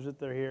awesome is it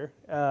they're here?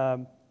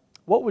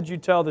 What would you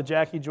tell the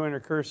Jackie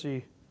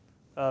Joyner-Kersee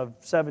of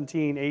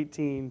 17,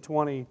 18,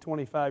 20,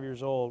 25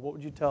 years old? What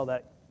would you tell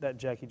that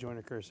Jackie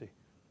Joyner-Kersee?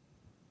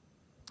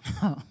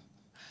 Oh,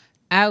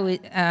 I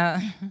would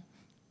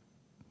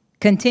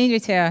continue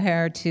to tell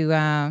her to,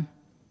 I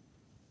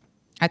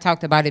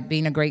talked about it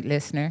being a great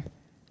listener,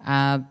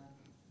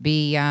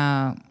 be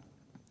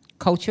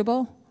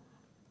coachable,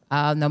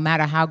 no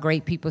matter how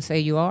great people say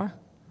you are.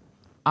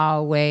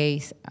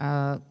 Always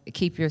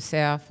keep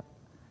yourself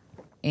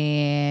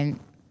in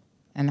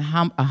a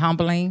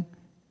humbling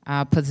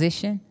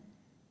position,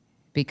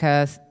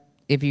 because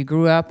if you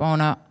grew up on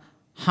a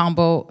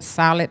humble,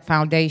 solid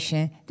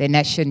foundation, then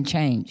that shouldn't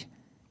change.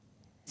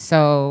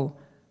 So,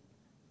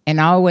 and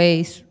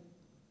always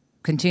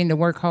continue to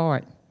work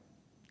hard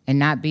and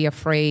not be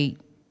afraid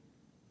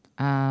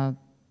to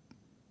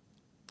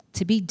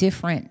be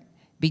different.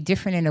 Be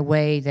different in a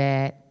way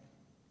that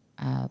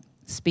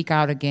speak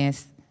out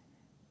against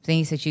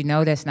things that you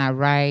know that's not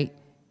right,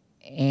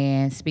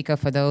 and speak up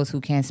for those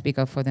who can't speak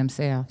up for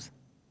themselves.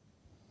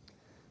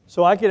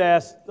 So I could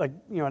ask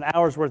an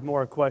hour's worth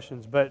more of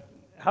questions, but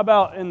how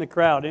about in the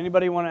crowd?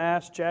 Anybody want to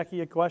ask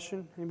Jackie a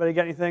question? Anybody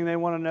got anything they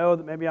want to know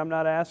that maybe I'm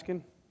not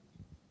asking?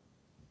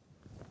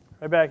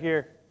 Right back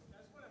here.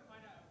 I just want to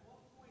find out, at what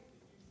point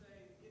did you say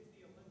it's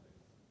the Olympics?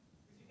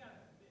 Because you got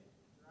to admit,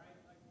 right?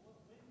 Like, when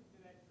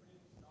did that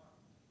dream start?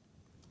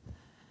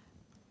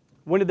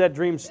 When did that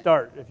dream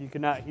start, if you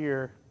could not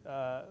hear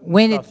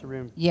across the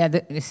room? Yeah,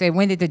 they say,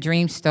 when did the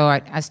dream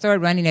start? I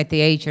started running at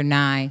the age of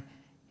 9,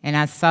 and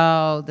I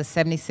saw the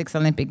 76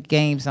 Olympic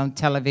Games on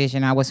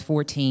television. I was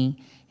 14.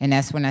 And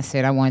that's when I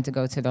said I wanted to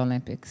go to the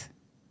Olympics.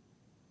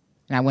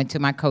 And I went to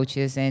my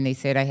coaches, and they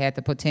said I had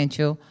the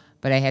potential,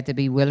 but I had to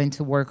be willing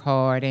to work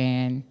hard.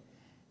 And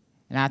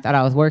I thought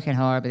I was working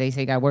hard, but they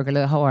said you got to work a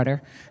little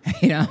harder,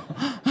 you know.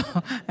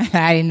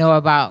 I didn't know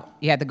about,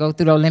 you have to go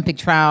through the Olympic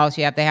trials,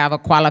 you have to have a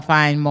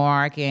qualifying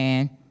mark.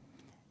 And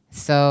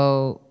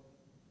so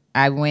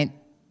I went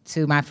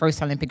to my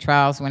first Olympic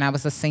trials when I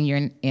was a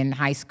senior in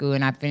high school,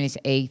 and I finished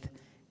 8th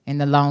in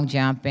the long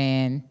jump.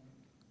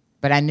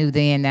 But I knew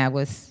then that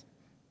was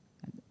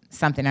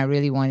something I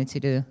really wanted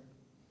to do.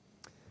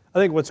 I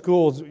think what's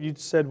cool is you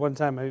said one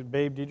time,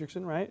 Babe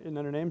Didrikson, right? Isn't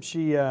that her name?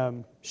 She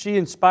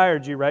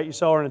inspired you, right? You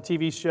saw her on a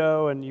TV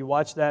show, and you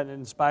watched that, and it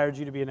inspired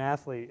you to be an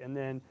athlete. And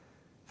then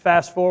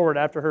fast forward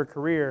after her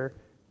career,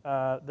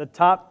 the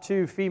top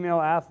 2 female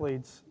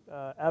athletes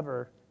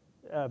ever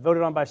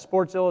voted on by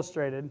Sports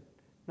Illustrated.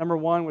 Number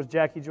 1 was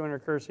Jackie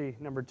Joyner-Kersee.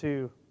 Number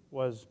 2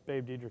 was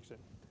Babe Didrikson.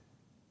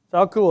 So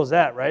how cool is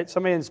that, right?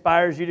 Somebody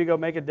inspires you to go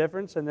make a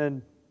difference, and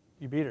then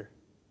you beat her.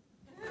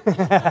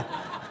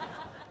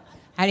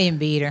 I didn't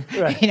beat her.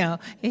 Right. You know,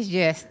 it's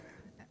just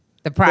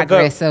the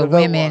progress of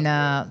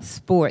women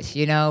sports,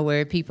 you know,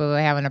 where people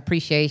have an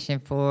appreciation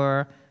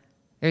for,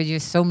 there's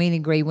just so many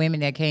great women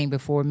that came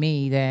before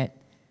me that,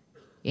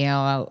 you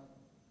know,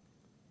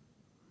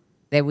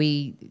 that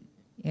we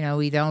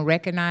don't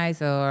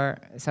recognize. Or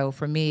so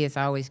for me, it's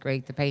always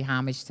great to pay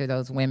homage to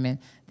those women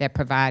that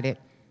provided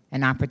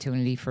an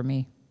opportunity for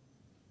me.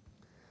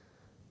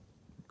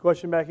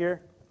 Question back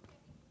here.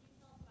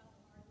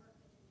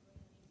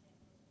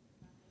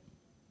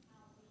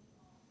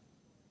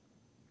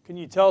 Can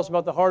you tell us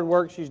about the hard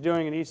work she's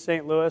doing in East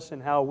St. Louis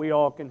and how we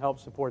all can help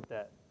support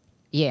that?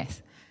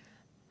 Yes.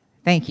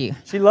 Thank you.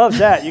 She loves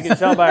that. You can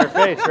tell by her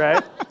face,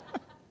 right?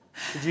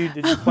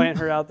 Did you plant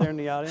her out there in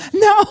the audience?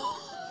 No.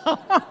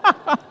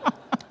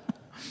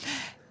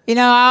 You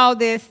know, all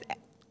this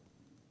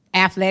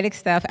athletic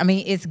stuff, I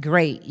mean, it's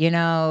great, you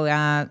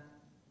know,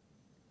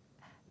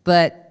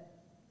 but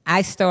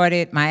I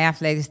started my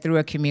athletics through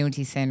a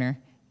community center.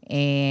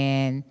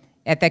 And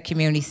at that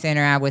community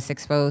center, I was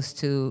exposed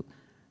to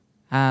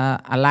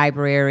a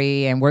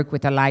library and work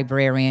with a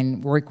librarian,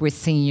 work with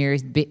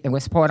seniors,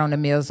 was part on the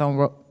Meals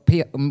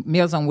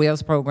on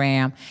Wheels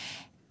program.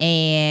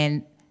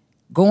 And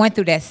going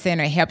through that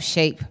center helped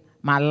shape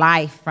my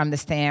life from the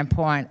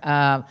standpoint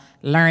of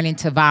learning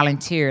to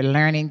volunteer,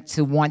 learning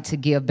to want to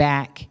give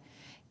back.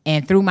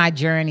 And through my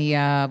journey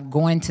of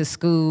going to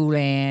school,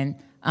 and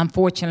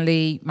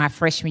unfortunately, my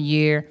freshman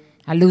year,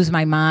 I lose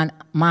my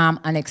mom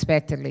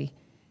unexpectedly.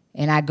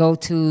 And I go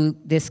to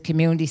this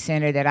community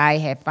center that I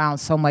had found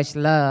so much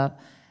love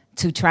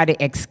to try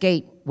to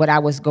escape what I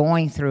was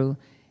going through,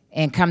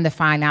 and come to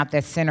find out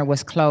that center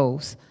was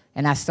closed.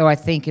 And I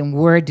started thinking,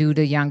 where do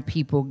the young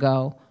people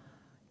go?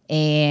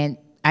 And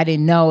I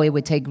didn't know it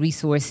would take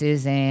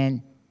resources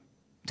and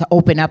to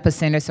open up a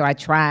center, so I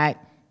tried,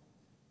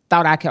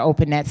 thought I could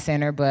open that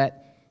center,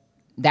 but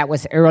that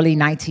was early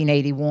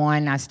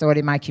 1981. I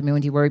started my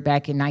community work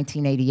back in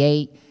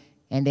 1988.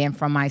 And then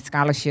from my from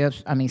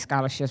my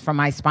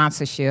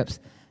sponsorships,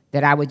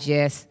 that I would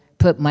just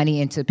put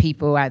money into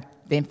people. I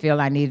didn't feel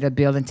I needed a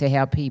building to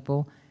help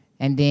people.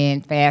 And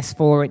then fast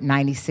forward,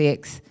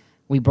 96,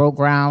 we broke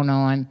ground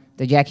on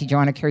the Jackie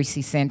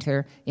Joyner-Kersee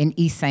Center in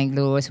East St.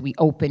 Louis. We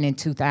opened in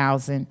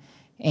 2000,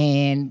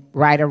 and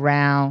right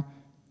around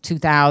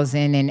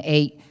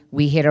 2008,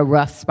 we hit a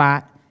rough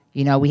spot.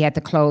 You know, we had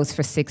to close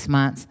for 6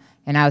 months,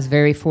 and I was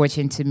very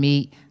fortunate to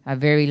meet a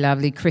very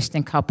lovely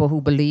Christian couple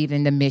who believed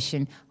in the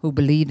mission, who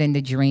believed in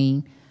the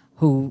dream,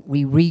 who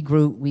we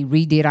regrouped, we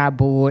redid our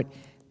board,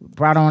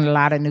 brought on a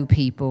lot of new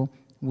people.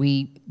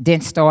 We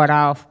didn't start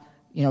off,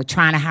 you know,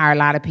 trying to hire a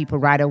lot of people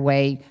right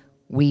away.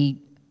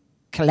 We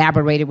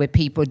collaborated with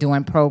people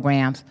doing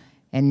programs,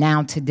 and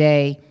now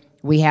today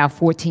we have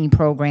 14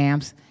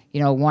 programs.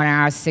 You know, one of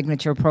our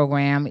signature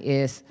program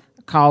is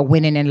called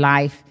Winning in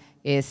Life.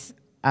 It's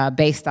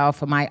based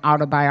off of my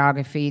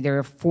autobiography. There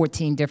are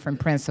 14 different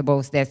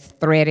principles that's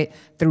threaded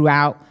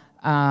throughout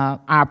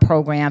our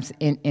programs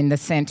in the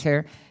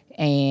center,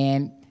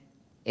 and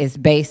it's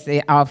based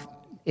off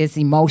its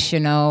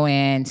emotional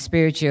and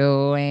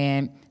spiritual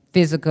and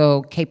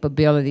physical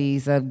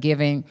capabilities of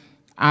giving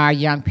our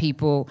young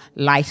people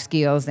life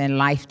skills and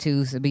life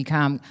tools to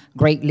become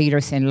great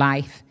leaders in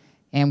life.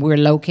 And we're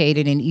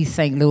located in East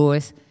St.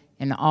 Louis,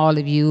 and all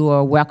of you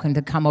are welcome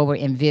to come over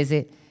and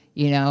visit,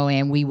 you know,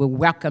 and we will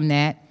welcome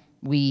that.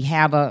 We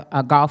have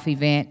a golf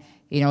event,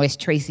 you know, as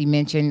Tracy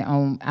mentioned,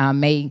 on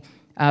May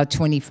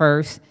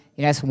 21st.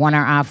 That's one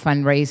of our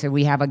fundraisers.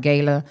 We have a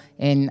gala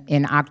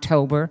in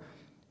October.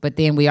 But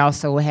then we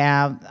also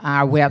have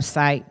our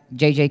website,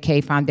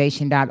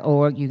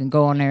 jjkfoundation.org. You can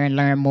go on there and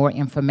learn more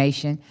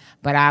information.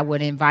 But I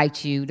would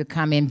invite you to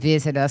come and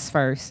visit us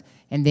first,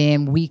 and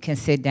then we can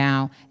sit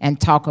down and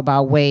talk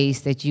about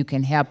ways that you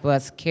can help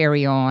us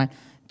carry on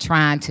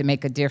trying to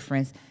make a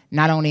difference,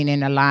 not only in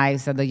the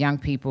lives of the young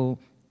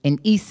people in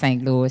East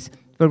St. Louis,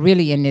 but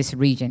really in this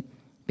region,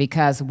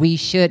 because we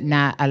should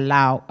not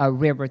allow a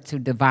river to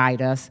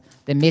divide us.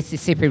 The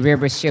Mississippi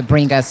River should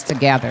bring us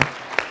together.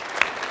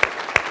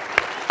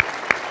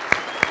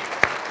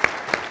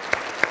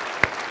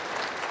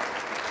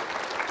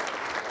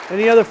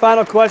 Any other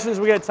final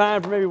questions? We got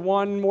time for maybe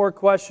one more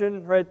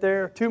question right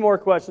there. Two more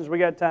questions. We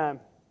got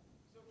time.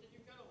 So can you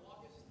kind of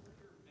walk us through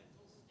your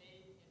mental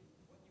state and what you were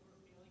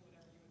feeling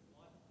whenever you had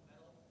won a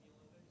medal at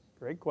the Olympics?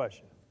 Great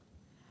question.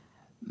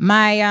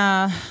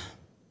 My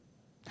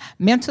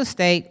mental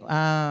state,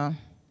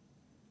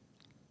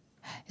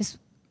 it's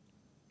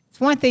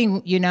one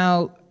thing, you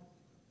know,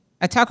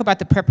 I talk about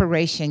the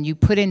preparation. You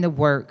put in the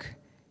work.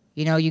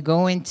 You know, you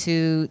go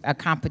into a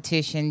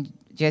competition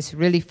just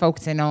really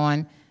focusing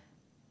on,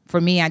 for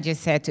me, I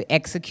just had to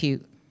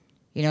execute,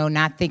 you know,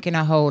 not thinking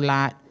a whole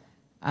lot,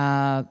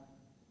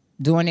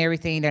 doing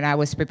everything that I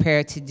was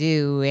prepared to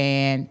do,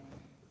 and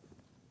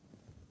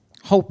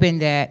hoping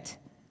that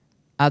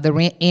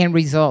the end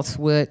results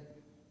would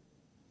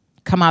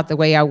come out the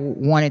way I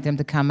wanted them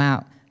to come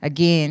out.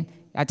 Again,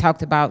 I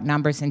talked about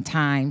numbers and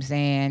times,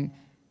 and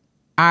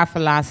our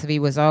philosophy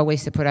was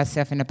always to put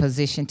ourselves in a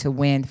position to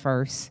win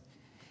first,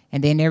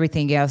 and then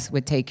everything else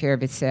would take care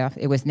of itself.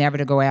 It was never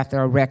to go after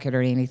a record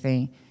or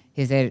anything.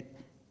 Is that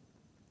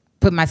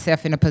put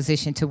myself in a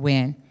position to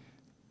win,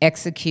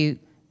 execute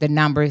the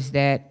numbers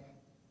that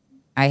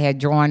I had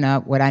drawn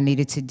up, what I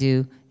needed to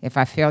do. If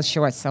I fell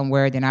short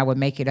somewhere, then I would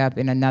make it up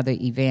in another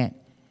event,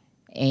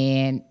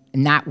 and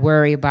not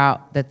worry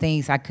about the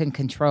things I couldn't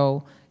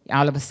control.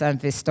 All of a sudden,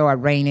 if it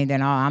started raining,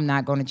 then I'm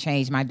not going to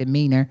change my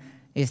demeanor.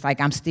 It's like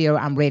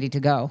I'm ready to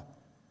go.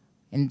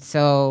 And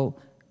so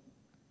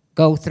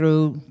go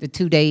through the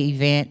 2-day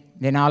event,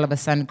 then all of a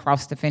sudden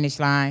cross the finish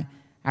line.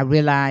 I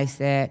realized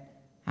that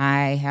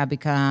I have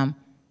become,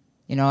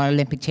 you know, an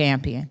Olympic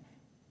champion.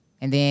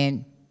 And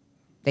then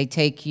they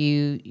take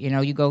you, you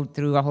know, you go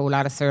through a whole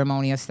lot of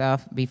ceremonial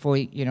stuff before,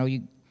 you know,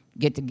 you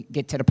get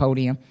to the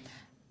podium.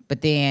 But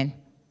then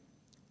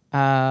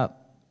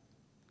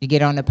you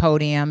get on the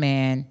podium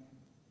and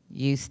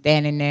you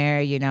standing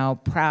there, you know,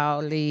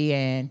 proudly,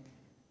 and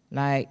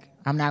like,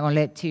 I'm not going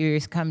to let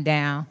tears come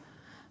down.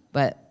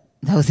 But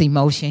those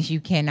emotions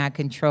you cannot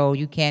control,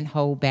 you can't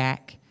hold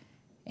back.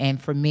 And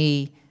for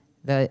me,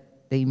 the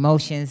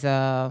emotions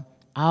of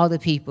all the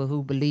people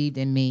who believed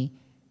in me,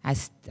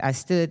 I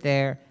stood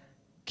there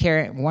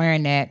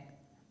wearing that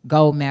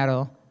gold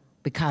medal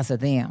because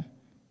of them,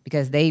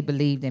 because they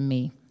believed in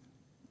me.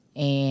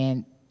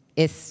 And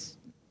it's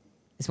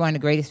one of the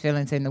greatest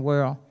feelings in the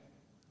world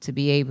to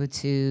be able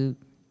to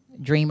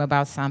dream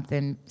about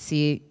something,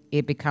 see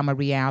it become a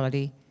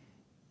reality,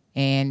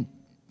 and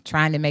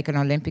trying to make an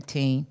Olympic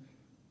team.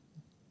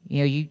 You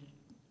know,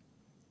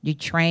 you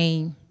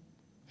train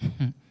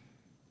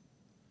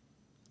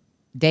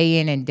day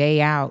in and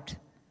day out,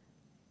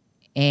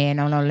 and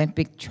on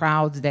Olympic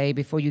trials day,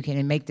 before you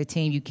can make the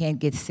team, you can't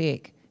get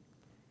sick,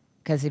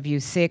 because if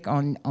you're sick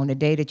on the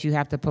day that you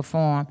have to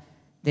perform,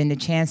 then the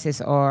chances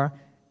are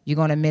you're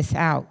going to miss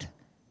out,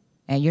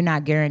 and you're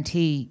not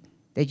guaranteed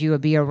that you will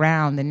be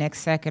around the next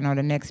second or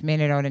the next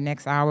minute or the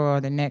next hour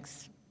or the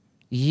next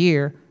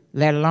year,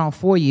 let alone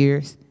 4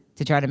 years,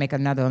 to try to make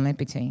another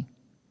Olympic team.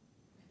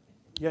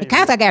 Yeah,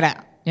 because I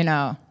got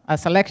a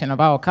selection of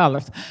all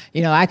colors,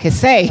 you know, I could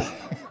say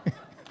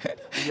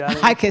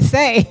I could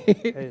say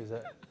Hey, is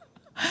that?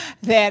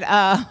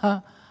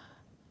 that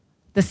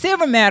the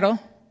silver medal,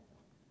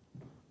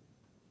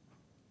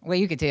 well,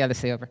 you could tell the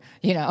silver,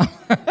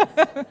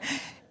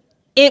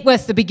 it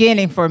was the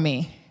beginning for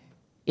me,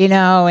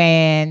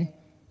 and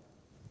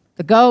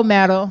the gold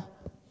medal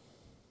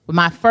was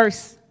my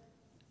first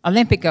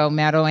Olympic gold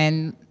medal,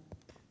 and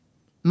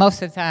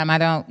most of the time I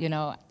don't,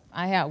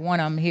 I have one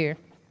of them here.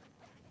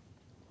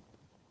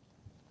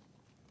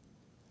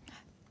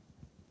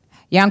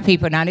 Young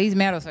people, now these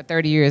medals are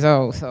 30 years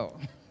old, so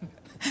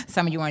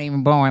some of you weren't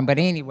even born, but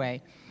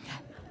anyway.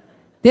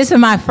 This was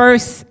my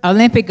first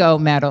Olympic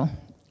gold medal,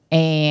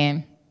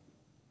 and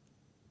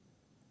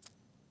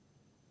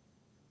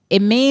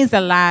it means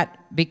a lot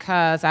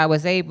because I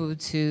was able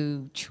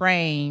to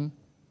train,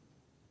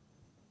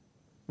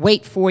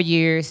 wait 4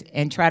 years,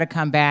 and try to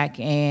come back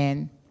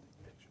and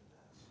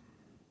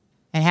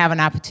have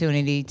an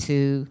opportunity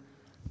to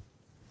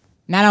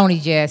not only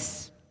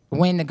just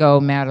win the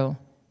gold medal,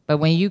 but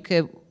when you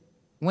could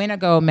win a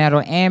gold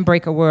medal and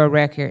break a world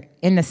record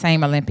in the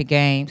same Olympic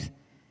Games,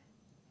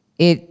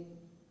 it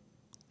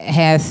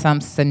has some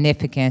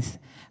significance.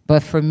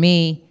 But for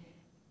me,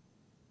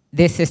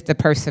 this is the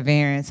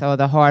perseverance or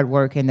the hard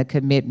work and the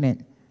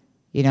commitment,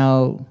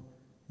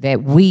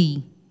 that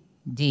we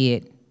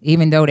did,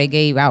 even though they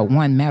gave out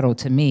one medal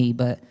to me,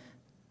 but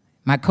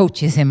my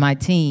coaches and my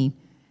team,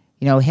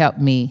 helped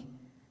me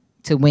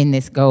to win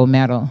this gold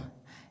medal.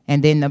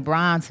 And then the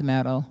bronze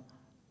medal,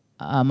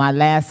 my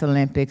last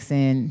Olympics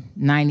in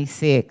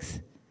 '96,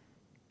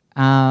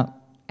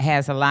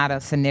 has a lot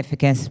of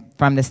significance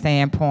from the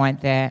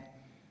standpoint that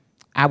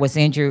I was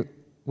injured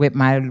with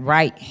my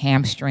right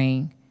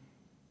hamstring.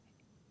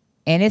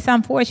 And it's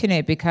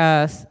unfortunate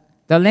because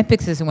the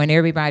Olympics is when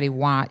everybody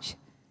watched.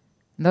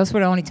 Those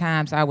were the only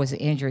times I was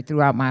injured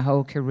throughout my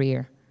whole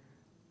career,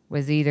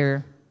 was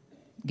either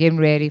getting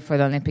ready for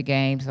the Olympic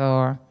Games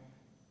and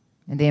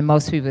then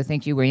most people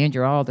think you were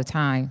injured all the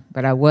time,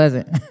 but I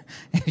wasn't.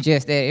 It was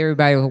just that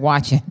everybody was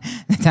watching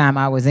the time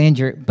I was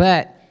injured.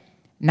 But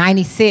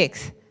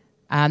 '96,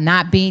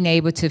 not being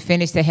able to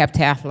finish the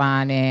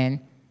heptathlon, and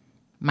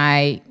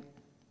my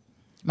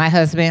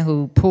husband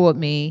who pulled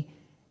me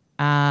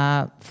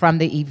from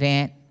the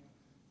event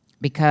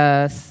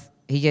because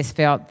he just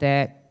felt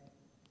that,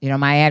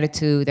 my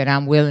attitude that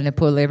I'm willing to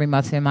pull every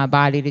muscle in my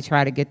body to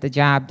try to get the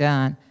job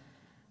done,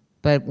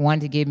 but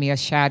wanted to give me a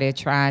shot at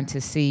trying to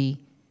see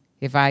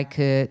if I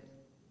could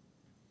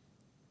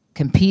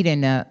compete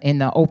in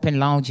the open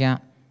long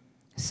jump.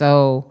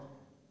 So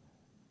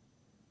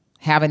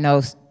having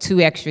those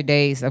 2 extra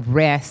days of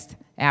rest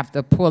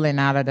after pulling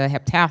out of the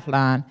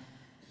heptathlon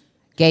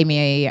gave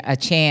me a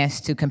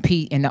chance to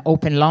compete in the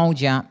open long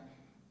jump.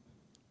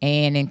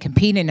 And in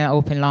competing in the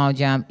open long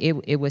jump,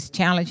 it was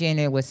challenging,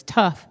 it was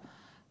tough,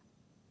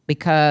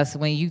 because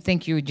when you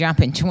think you're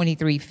jumping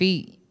 23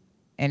 feet,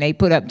 and they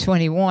put up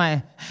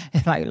 21,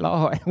 it's like,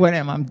 Lord, what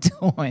am I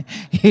doing?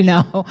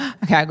 I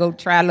gotta go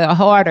try a little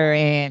harder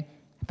and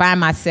find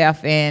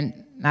myself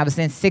in, I was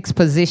in 6th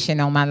position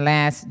on my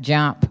last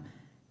jump.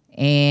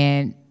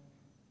 And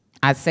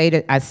I say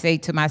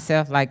to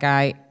myself, like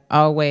I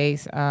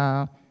always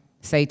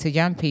say to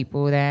young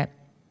people, that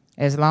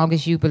as long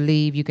as you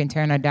believe, you can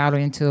turn a doubter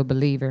into a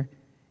believer.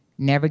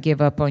 Never give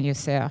up on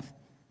yourself.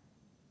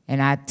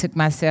 And I took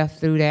myself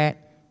through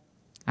that.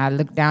 I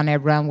looked down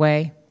that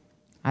runway.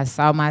 I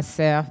saw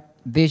myself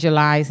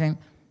visualizing,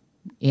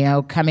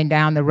 coming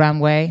down the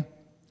runway.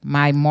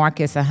 My mark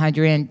is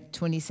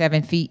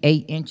 127 feet,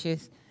 8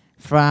 inches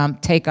from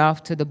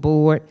takeoff to the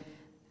board.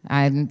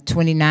 I'm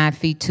 29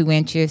 feet, 2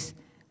 inches.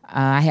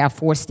 I have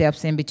 4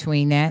 steps in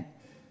between that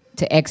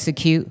to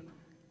execute.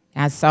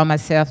 I saw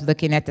myself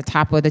looking at the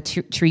top of the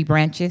tree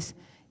branches,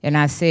 and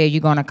I said, you're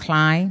going to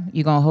climb.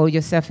 You're going to hold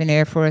yourself in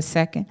there for a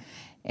second.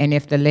 And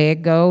if the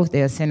leg goes,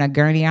 they'll send a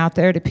gurney out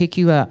there to pick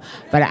you up.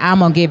 But I'm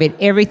going to give it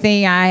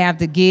everything I have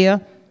to give.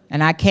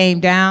 And I came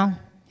down,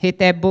 hit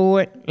that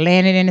board,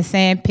 landed in the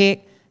sand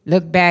pit,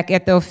 looked back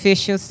at the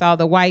officials, saw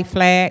the white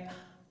flag.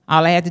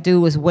 All I had to do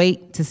was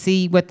wait to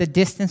see what the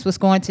distance was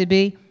going to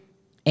be.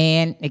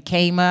 And it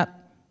came up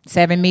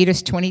 7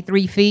 meters,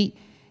 23 feet,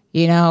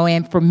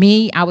 And for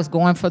me, I was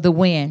going for the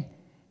win.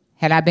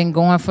 Had I been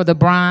going for the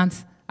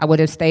bronze, I would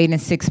have stayed in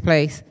 6th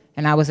place.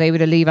 And I was able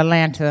to leave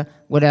Atlanta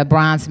with a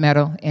bronze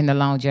medal in the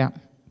long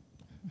jump.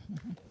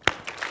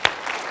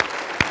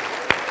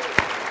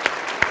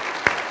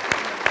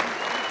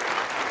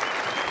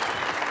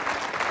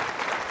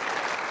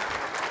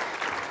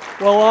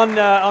 Well,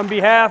 on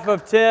behalf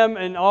of Tim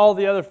and all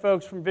the other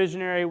folks from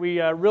Visionary,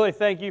 we really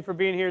thank you for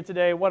being here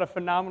today. What a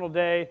phenomenal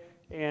day.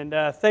 And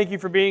thank you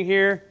for being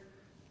here.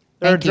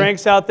 There are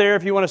drinks out there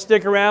if you want to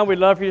stick around. We'd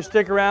love for you to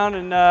stick around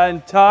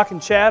and talk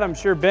and chat. I'm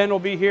sure Ben will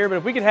be here. But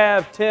if we could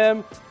have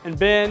Tim and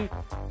Ben,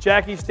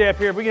 Jackie stay up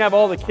here. If we can have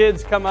all the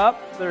kids come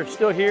up that are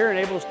still here and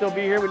able to still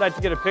be here, we'd like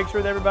to get a picture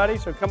with everybody.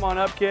 So come on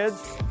up,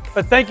 kids.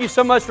 But thank you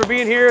so much for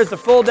being here. It's a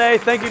full day.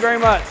 Thank you very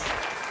much.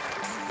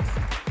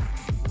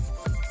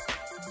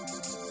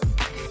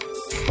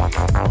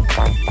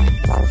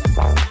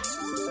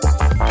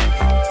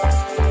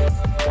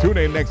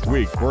 Tune in next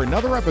week for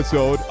another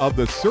episode of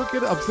The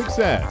Circuit of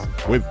Success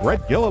with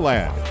Brett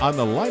Gilliland on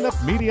the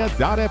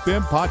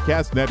lineupmedia.fm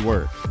podcast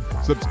network.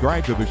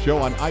 Subscribe to the show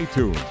on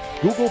iTunes,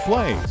 Google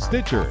Play,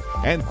 Stitcher,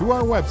 and through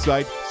our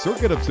website,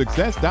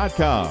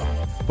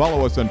 circuitofsuccess.com.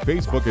 Follow us on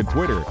Facebook and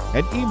Twitter,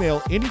 and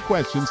email any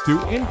questions to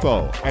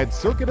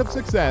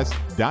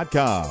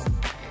info@circuitofsuccess.com.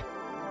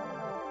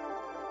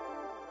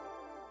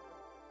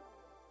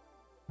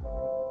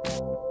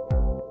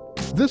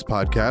 This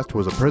podcast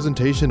was a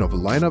presentation of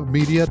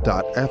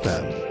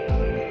lineupmedia.fm.